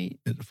Wine, right?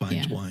 At the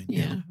Fine's Wine,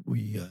 yeah.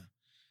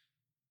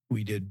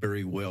 We did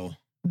very well.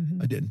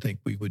 Mm-hmm. I didn't think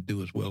we would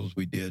do as well as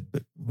we did,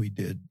 but we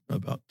did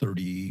about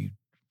 $34,000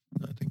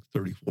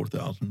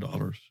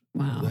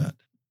 wow. for that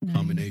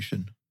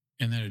combination.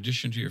 And then in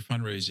addition to your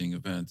fundraising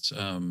events,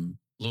 a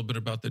little bit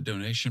about the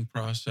donation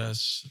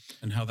process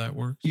and how that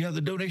works? Yeah, the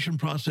donation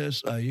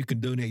process, you can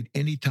donate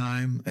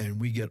anytime, and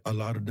we get a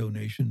lot of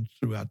donations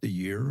throughout the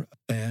year.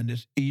 And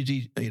it's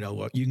easy,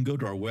 you can go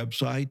to our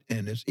website,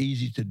 and it's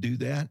easy to do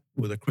that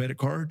with a credit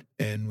card.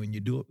 And when you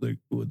do it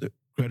with the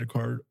credit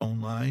card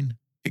online,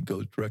 it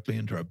goes directly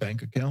into our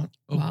bank account.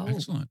 Oh, wow.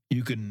 Excellent.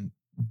 You can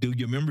do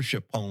your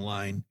membership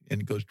online,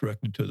 and it goes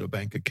directly to the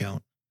bank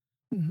account.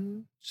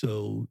 Mm-hmm.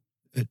 So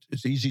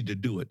it's easy to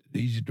do it.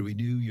 It's easy to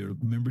renew your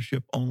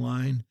membership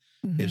online.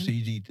 Mm-hmm. It's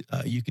easy.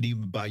 You can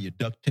even buy your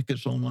duck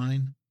tickets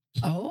online.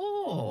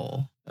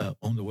 Oh.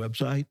 On the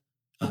website.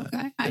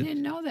 Okay. I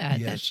didn't know that.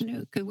 Yes. That's new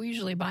because we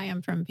usually buy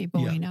them from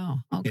people we know.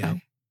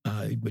 Okay.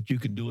 Yeah. But you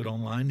can do it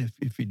online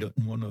if you don't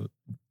want to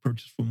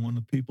purchase from one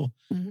of the people.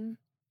 Mm-hmm.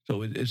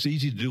 So it's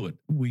easy to do it.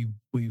 We've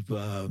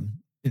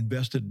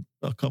invested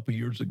a couple of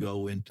years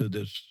ago into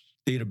this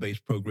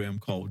database program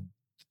called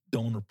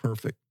Donor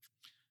Perfect,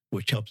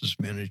 which helps us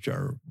manage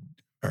our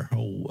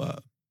whole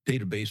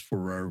database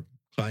for our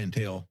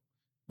clientele,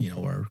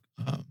 our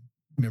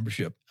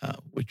membership,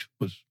 which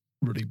was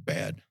really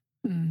bad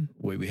the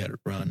way we had it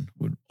run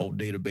with old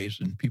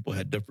database, and people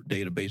had different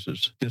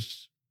databases.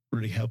 This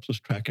really helps us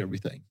track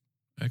everything.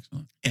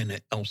 Excellent. And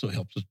it also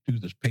helps us do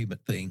this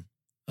payment thing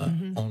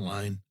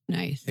online.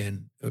 Nice.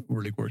 And it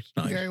really works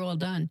nice. Very well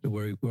done.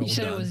 Very well done. You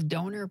said it was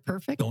Donor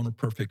Perfect? Donor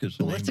Perfect is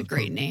the name. That's a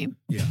great name.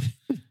 Yeah.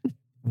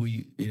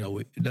 We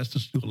lets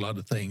us do a lot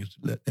of things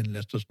and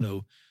lets us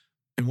know.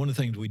 And one of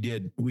the things we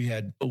did, we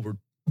had over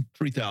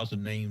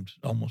 3,000 names,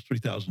 almost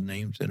 3,000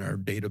 names in our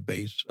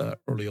database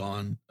early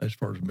on as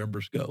far as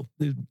members go.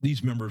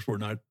 These members were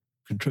not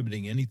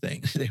contributing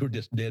anything. They were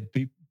just dead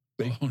people.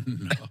 Oh,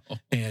 no.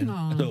 And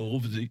so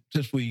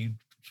since we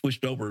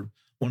switched over,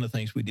 one of the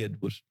things we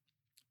did was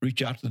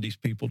reach out to these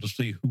people to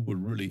see who were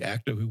really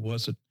active, who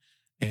wasn't.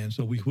 And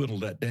so we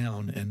whittled that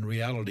down. And the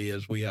reality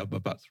is we have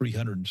about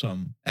 300 and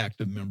some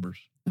active members.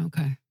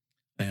 Okay.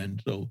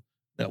 And so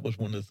that was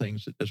one of the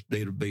things that this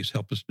database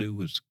helped us do,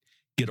 was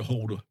get a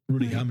hold of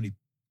really how many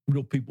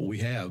real people we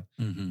have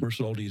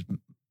versus all these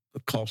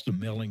cost of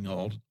mailing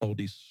all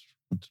these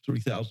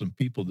 3,000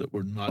 people that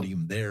were not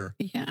even there.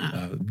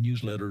 Yeah.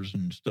 Newsletters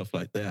and stuff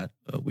like that.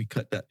 We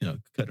cut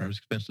our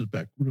expenses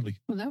back really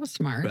Well, that was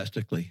smart.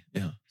 drastically.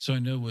 Yeah. So I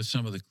know with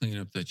some of the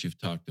cleanup that you've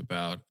talked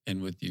about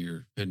and with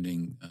your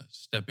pending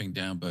stepping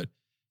down, but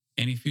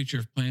any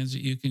future plans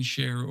that you can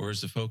share, or is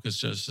the focus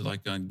just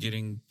like on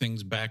getting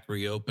things back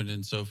reopened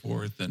and so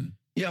forth? And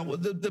Yeah, well,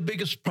 the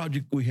biggest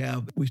project we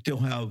still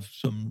have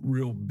some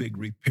real big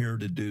repair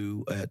to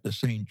do at the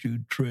St.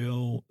 Jude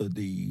Trail,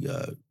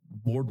 the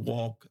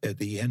boardwalk at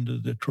the end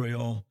of the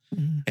trail,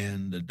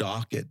 and the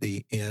dock at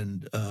the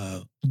end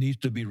needs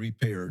to be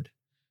repaired.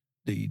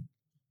 The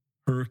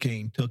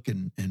hurricane took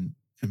and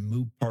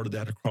moved part of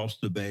that across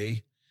the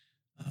bay,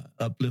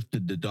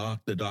 uplifted the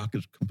dock. The dock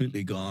is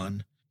completely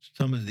gone.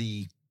 Some of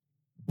the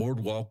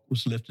boardwalk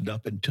was lifted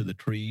up into the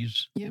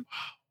trees. Yeah.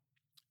 Wow.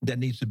 That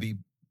needs to be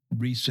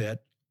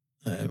reset.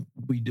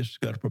 We just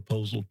got a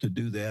proposal to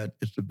do that.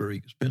 It's a very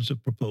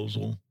expensive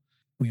proposal.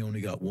 We only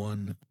got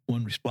one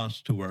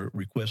response to our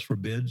request for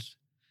bids,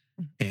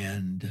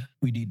 and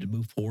we need to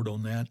move forward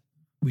on that.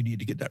 We need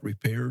to get that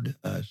repaired.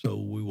 So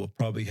we will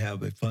probably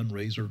have a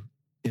fundraiser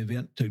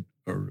event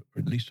or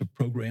at least a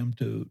program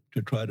to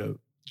try to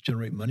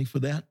generate money for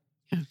that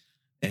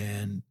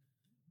and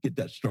get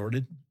that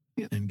started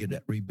and get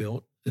that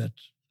rebuilt.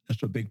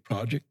 That's a big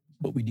project,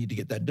 but we need to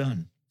get that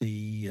done.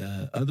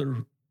 The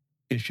other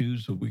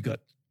issues, we got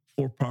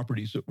 4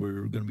 properties that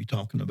we're going to be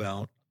talking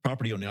about.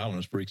 Property on the island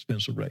is very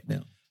expensive right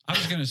now. I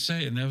was going to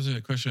say, and that was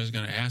a question I was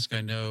going to ask.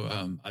 I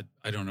know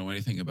I don't know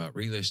anything about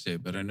real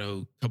estate, but I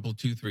know a couple,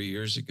 2-3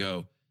 years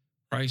ago,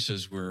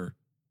 prices were,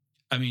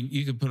 I mean,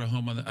 you could put a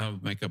home on I'll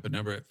make up a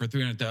number for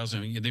 300,000.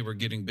 I mean, they were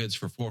getting bids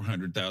for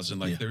 400,000.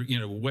 Like they're,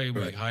 way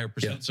higher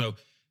percent. Yeah. So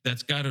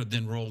that's got to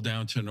then roll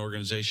down to an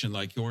organization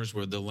like yours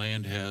where the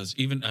land has,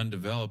 even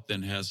undeveloped,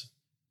 then has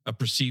a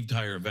perceived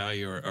higher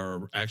value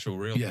or actual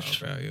real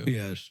value.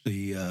 Yes.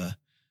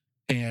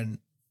 And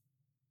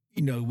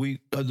we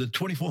the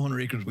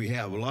 2,400 acres we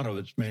have, a lot of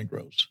it's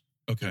mangroves.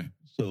 Okay.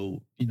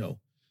 So,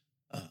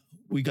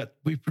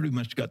 we pretty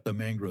much got the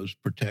mangroves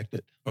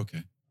protected.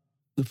 Okay.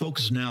 The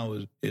focus now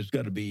is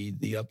got to be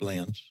the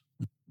uplands.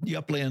 The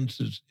uplands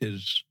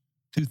is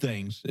two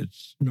things.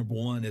 It's number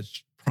one,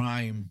 it's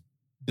prime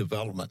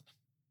development,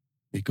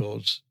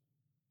 because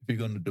if you're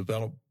going to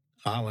develop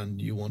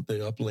island, you want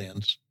the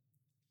uplands.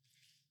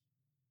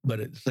 But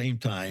at the same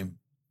time,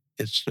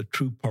 it's the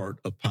true part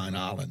of Pine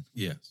Island.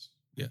 Yes.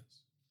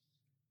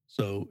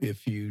 So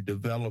if you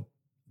develop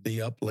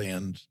the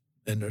uplands,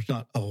 and there's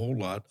not a whole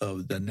lot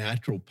of the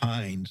natural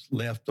pines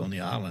left on the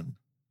island,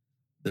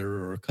 there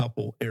are a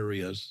couple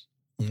areas,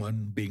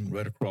 one being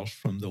right across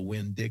from the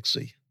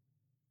Winn-Dixie.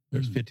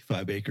 There's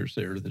 55 acres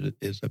there that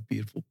is a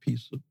beautiful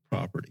piece of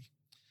property.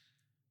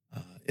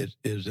 It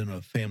is in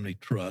a family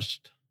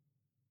trust,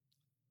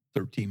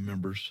 13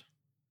 members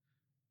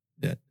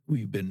that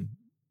we've been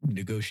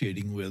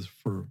negotiating with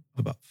for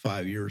about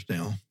 5 years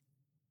now.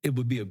 It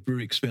would be a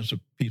very expensive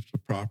piece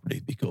of property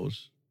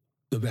because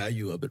the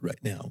value of it right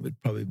now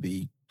would probably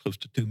be close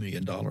to $2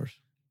 million.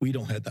 We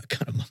don't have that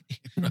kind of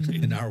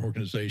money in our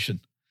organization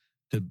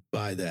to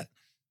buy that.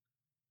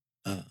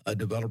 A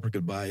developer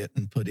could buy it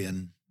and put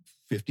in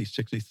 50,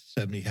 60,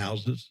 70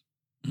 houses,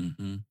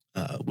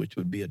 which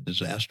would be a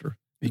disaster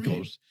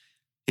because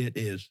it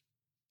is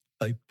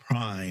a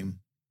prime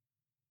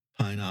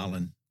Pine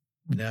Island,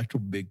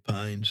 natural big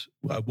pines.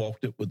 I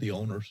walked it with the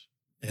owners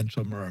and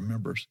some of our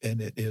members, and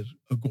it is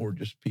a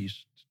gorgeous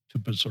piece to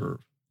preserve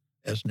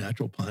as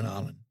natural Pine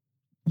Island.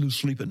 Lose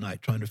sleep at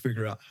night trying to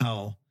figure out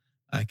how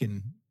I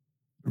can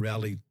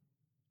rally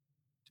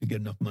to get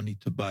enough money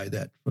to buy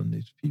that from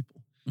these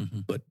people.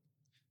 But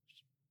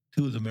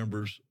two of the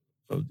members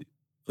of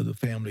the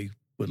family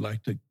would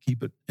like to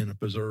keep it in a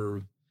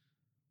preserve.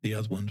 The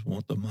other ones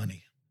want the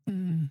money,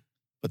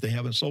 but they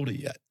haven't sold it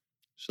yet.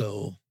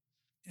 So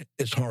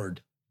it's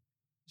hard.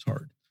 It's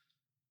hard.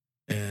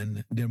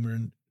 And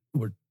then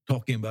we're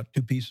talking about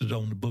two pieces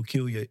on the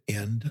Bokeelia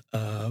end.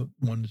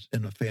 One's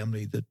in a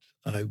family that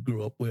I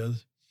grew up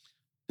with,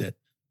 that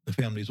the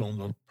family's owned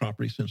the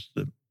property since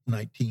the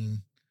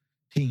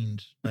 1916,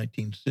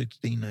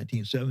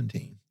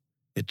 1917.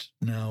 It's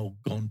now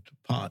gone to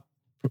pot,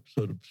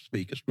 so to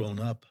speak. It's grown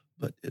up,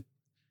 but it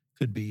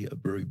could be a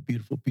very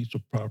beautiful piece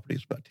of property.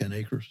 It's about 10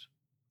 acres.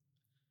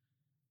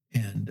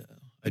 And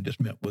I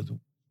just met with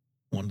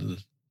one of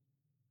the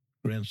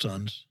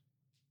grandsons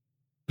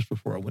just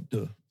before I went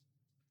to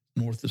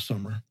North this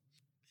summer.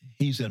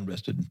 He's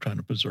interested in trying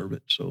to preserve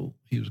it, so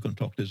he was going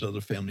to talk to his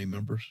other family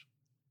members,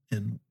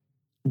 and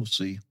we'll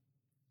see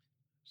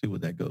where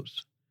that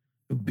goes.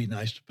 It would be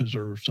nice to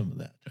preserve some of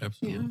that.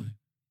 Absolutely. Yeah.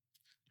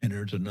 And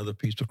there's another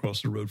piece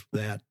across the road from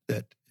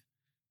that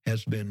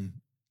has been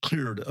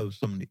cleared of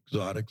some of the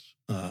exotics,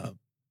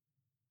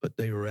 but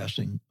they were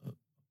asking a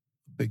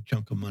big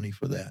chunk of money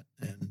for that,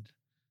 and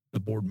the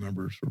board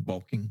members were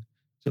balking.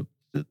 So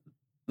the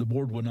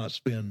board would not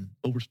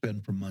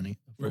overspend for money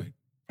for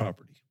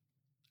property.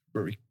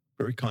 Very,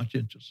 very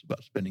conscientious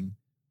about spending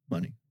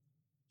money,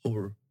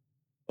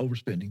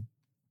 overspending.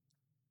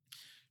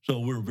 So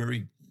we're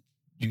very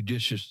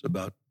judicious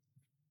about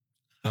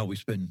how we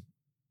spend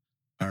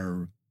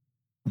our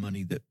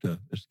money that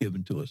is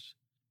given to us.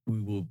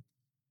 We will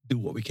do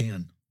what we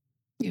can.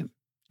 Yeah.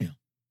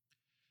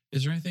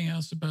 Is there anything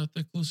else about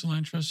the Calusa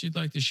Land Trust you'd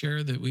like to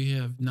share that we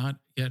have not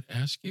yet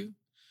asked you?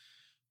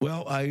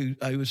 Well, I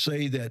would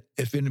say that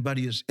if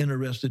anybody is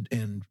interested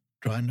in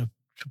trying to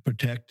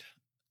protect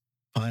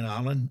Pine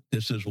Island,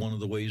 this is one of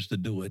the ways to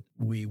do it.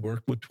 We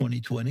work with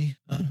 2020.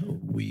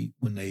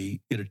 When they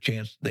get a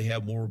chance, they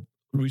have more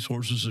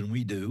resources than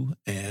we do,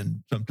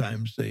 and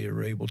sometimes they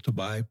are able to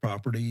buy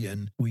property,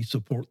 and we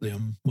support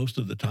them most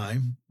of the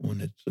time when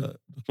it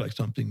looks like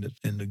something that's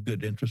in the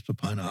good interest of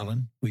Pine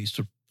Island. We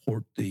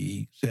support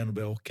the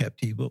Sanibel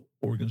Captiva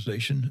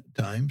organization at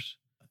times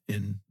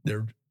in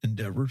their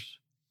endeavors.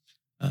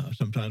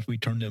 Sometimes we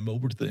turn them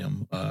over to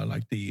them,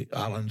 like the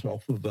islands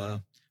off of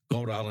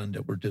Gold Island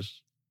that were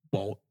just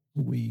bought.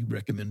 We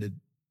recommended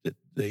that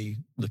they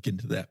look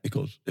into that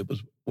because it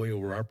was way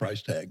over our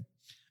price tag,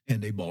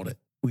 and they bought it.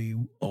 We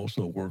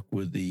also work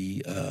with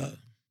the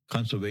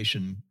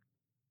conservation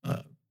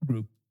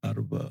group out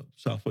of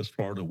Southwest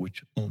Florida,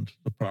 which owns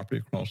the property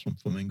across from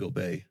Flamingo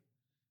Bay.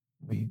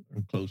 We are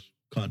in close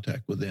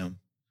contact with them.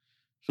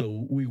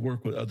 So we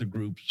work with other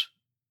groups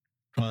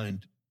trying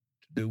to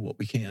do what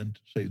we can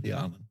to save the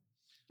island.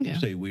 Yeah.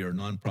 Say we are a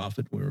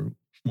nonprofit, we're a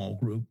small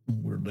group,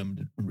 and we're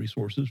limited in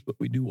resources, but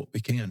we do what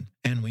we can.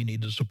 And we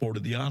need the support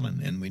of the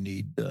island, and we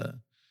need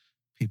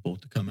people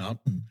to come out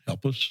and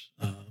help us.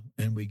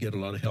 And we get a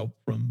lot of help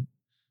from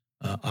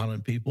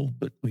island people,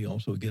 but we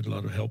also get a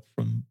lot of help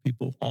from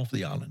people off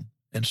the island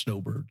and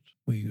snowbirds.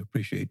 We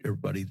appreciate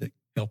everybody that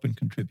help and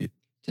contribute.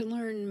 To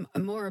learn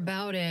more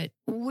about it,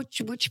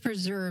 which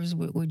preserves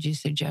would you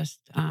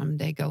suggest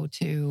they go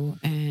to?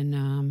 And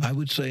I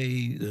would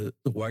say the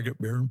Wygert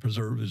Barren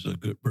Preserve is a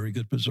very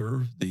good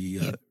preserve.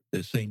 The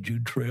St.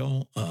 Jude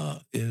Trail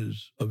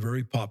is a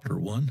very popular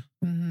one.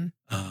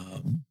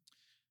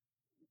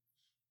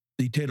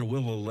 The Taylor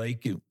Willow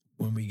Lake,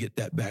 when we get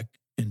that back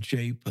in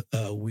shape,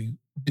 we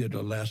did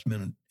a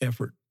last-minute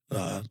effort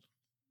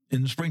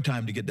in the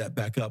springtime to get that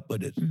back up,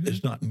 but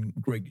it's not in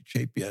great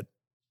shape yet.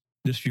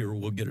 This year,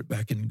 we'll get it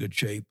back in good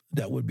shape.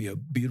 That would be a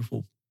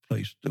beautiful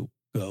place to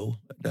go.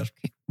 That's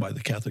by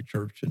the Catholic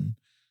Church and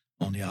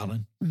on the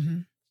island.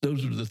 Mm-hmm.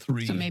 Those are the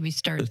three. So maybe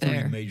start the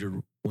there. three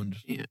major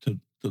ones to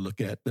look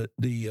at.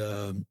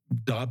 The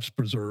Dobbs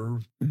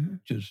Preserve,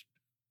 which is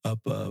up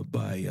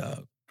by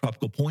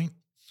Tropical Point,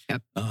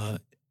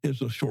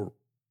 is a short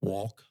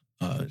walk.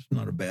 It's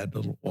not a bad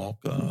little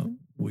walk.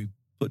 We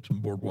put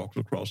some boardwalks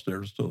across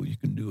there so you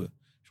can do a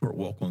short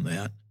walk on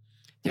that.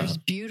 There's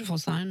beautiful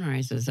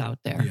sunrises out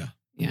there.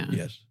 Yeah.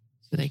 Yes.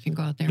 So they can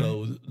go out there.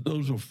 So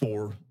those are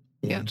four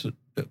ones.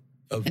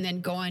 And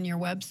then go on your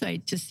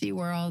website to see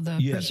where all the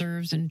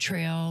preserves and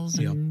trails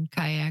and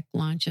kayak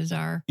launches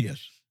are.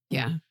 Yes.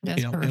 Yeah,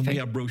 that's perfect. And we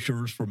have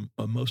brochures for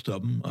most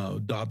of them.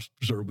 Dobbs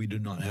Preserve, we do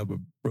not have a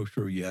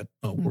brochure yet.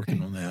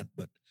 Working on that,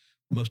 but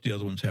most of the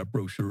other ones have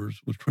brochures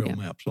with trail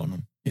maps on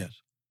them.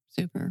 Yes.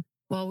 Super.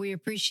 Well, we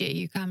appreciate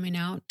you coming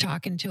out,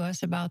 talking to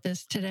us about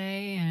this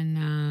today.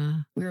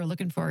 And we were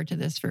looking forward to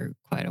this for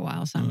quite a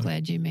while. So I'm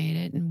glad you made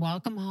it. And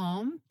welcome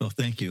home. Well,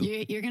 thank you.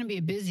 You're going to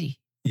be busy.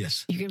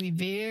 Yes. You're going to be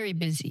very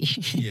busy.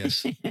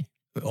 Yes. I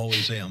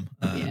always am.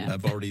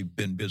 I've already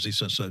been busy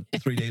since 3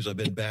 days I've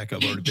been back.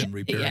 I've already been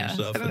repairing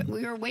stuff. And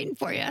we were waiting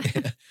for you.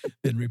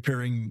 Been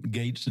repairing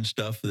gates and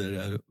stuff that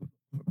have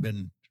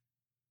been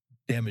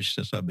damaged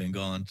since I've been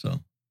gone. So,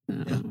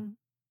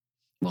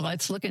 Well,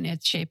 it's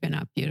shaping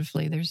up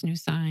beautifully. There's new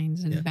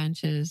signs and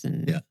benches.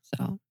 And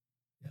so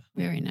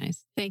very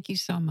nice. Thank you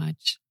so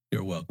much.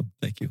 You're welcome.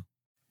 Thank you.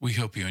 We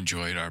hope you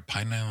enjoyed our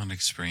Pine Island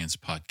Experience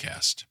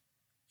podcast.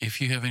 If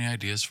you have any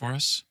ideas for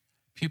us,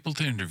 people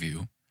to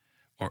interview,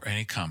 or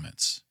any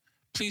comments,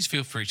 please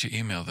feel free to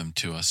email them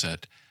to us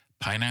at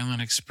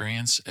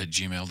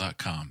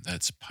pineislandexperience@gmail.com.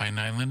 That's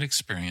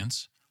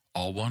pineislandexperience,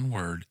 all one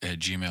word,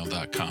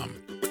 @gmail.com.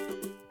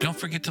 Don't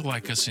forget to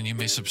like us, and you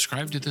may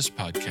subscribe to this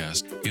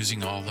podcast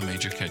using all the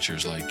major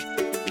catchers like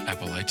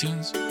Apple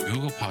iTunes,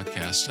 Google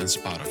Podcasts, and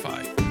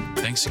Spotify.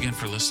 Thanks again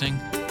for listening,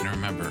 and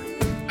remember,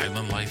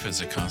 island life is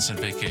a constant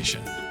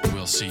vacation.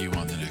 We'll see you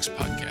on the next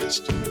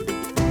podcast.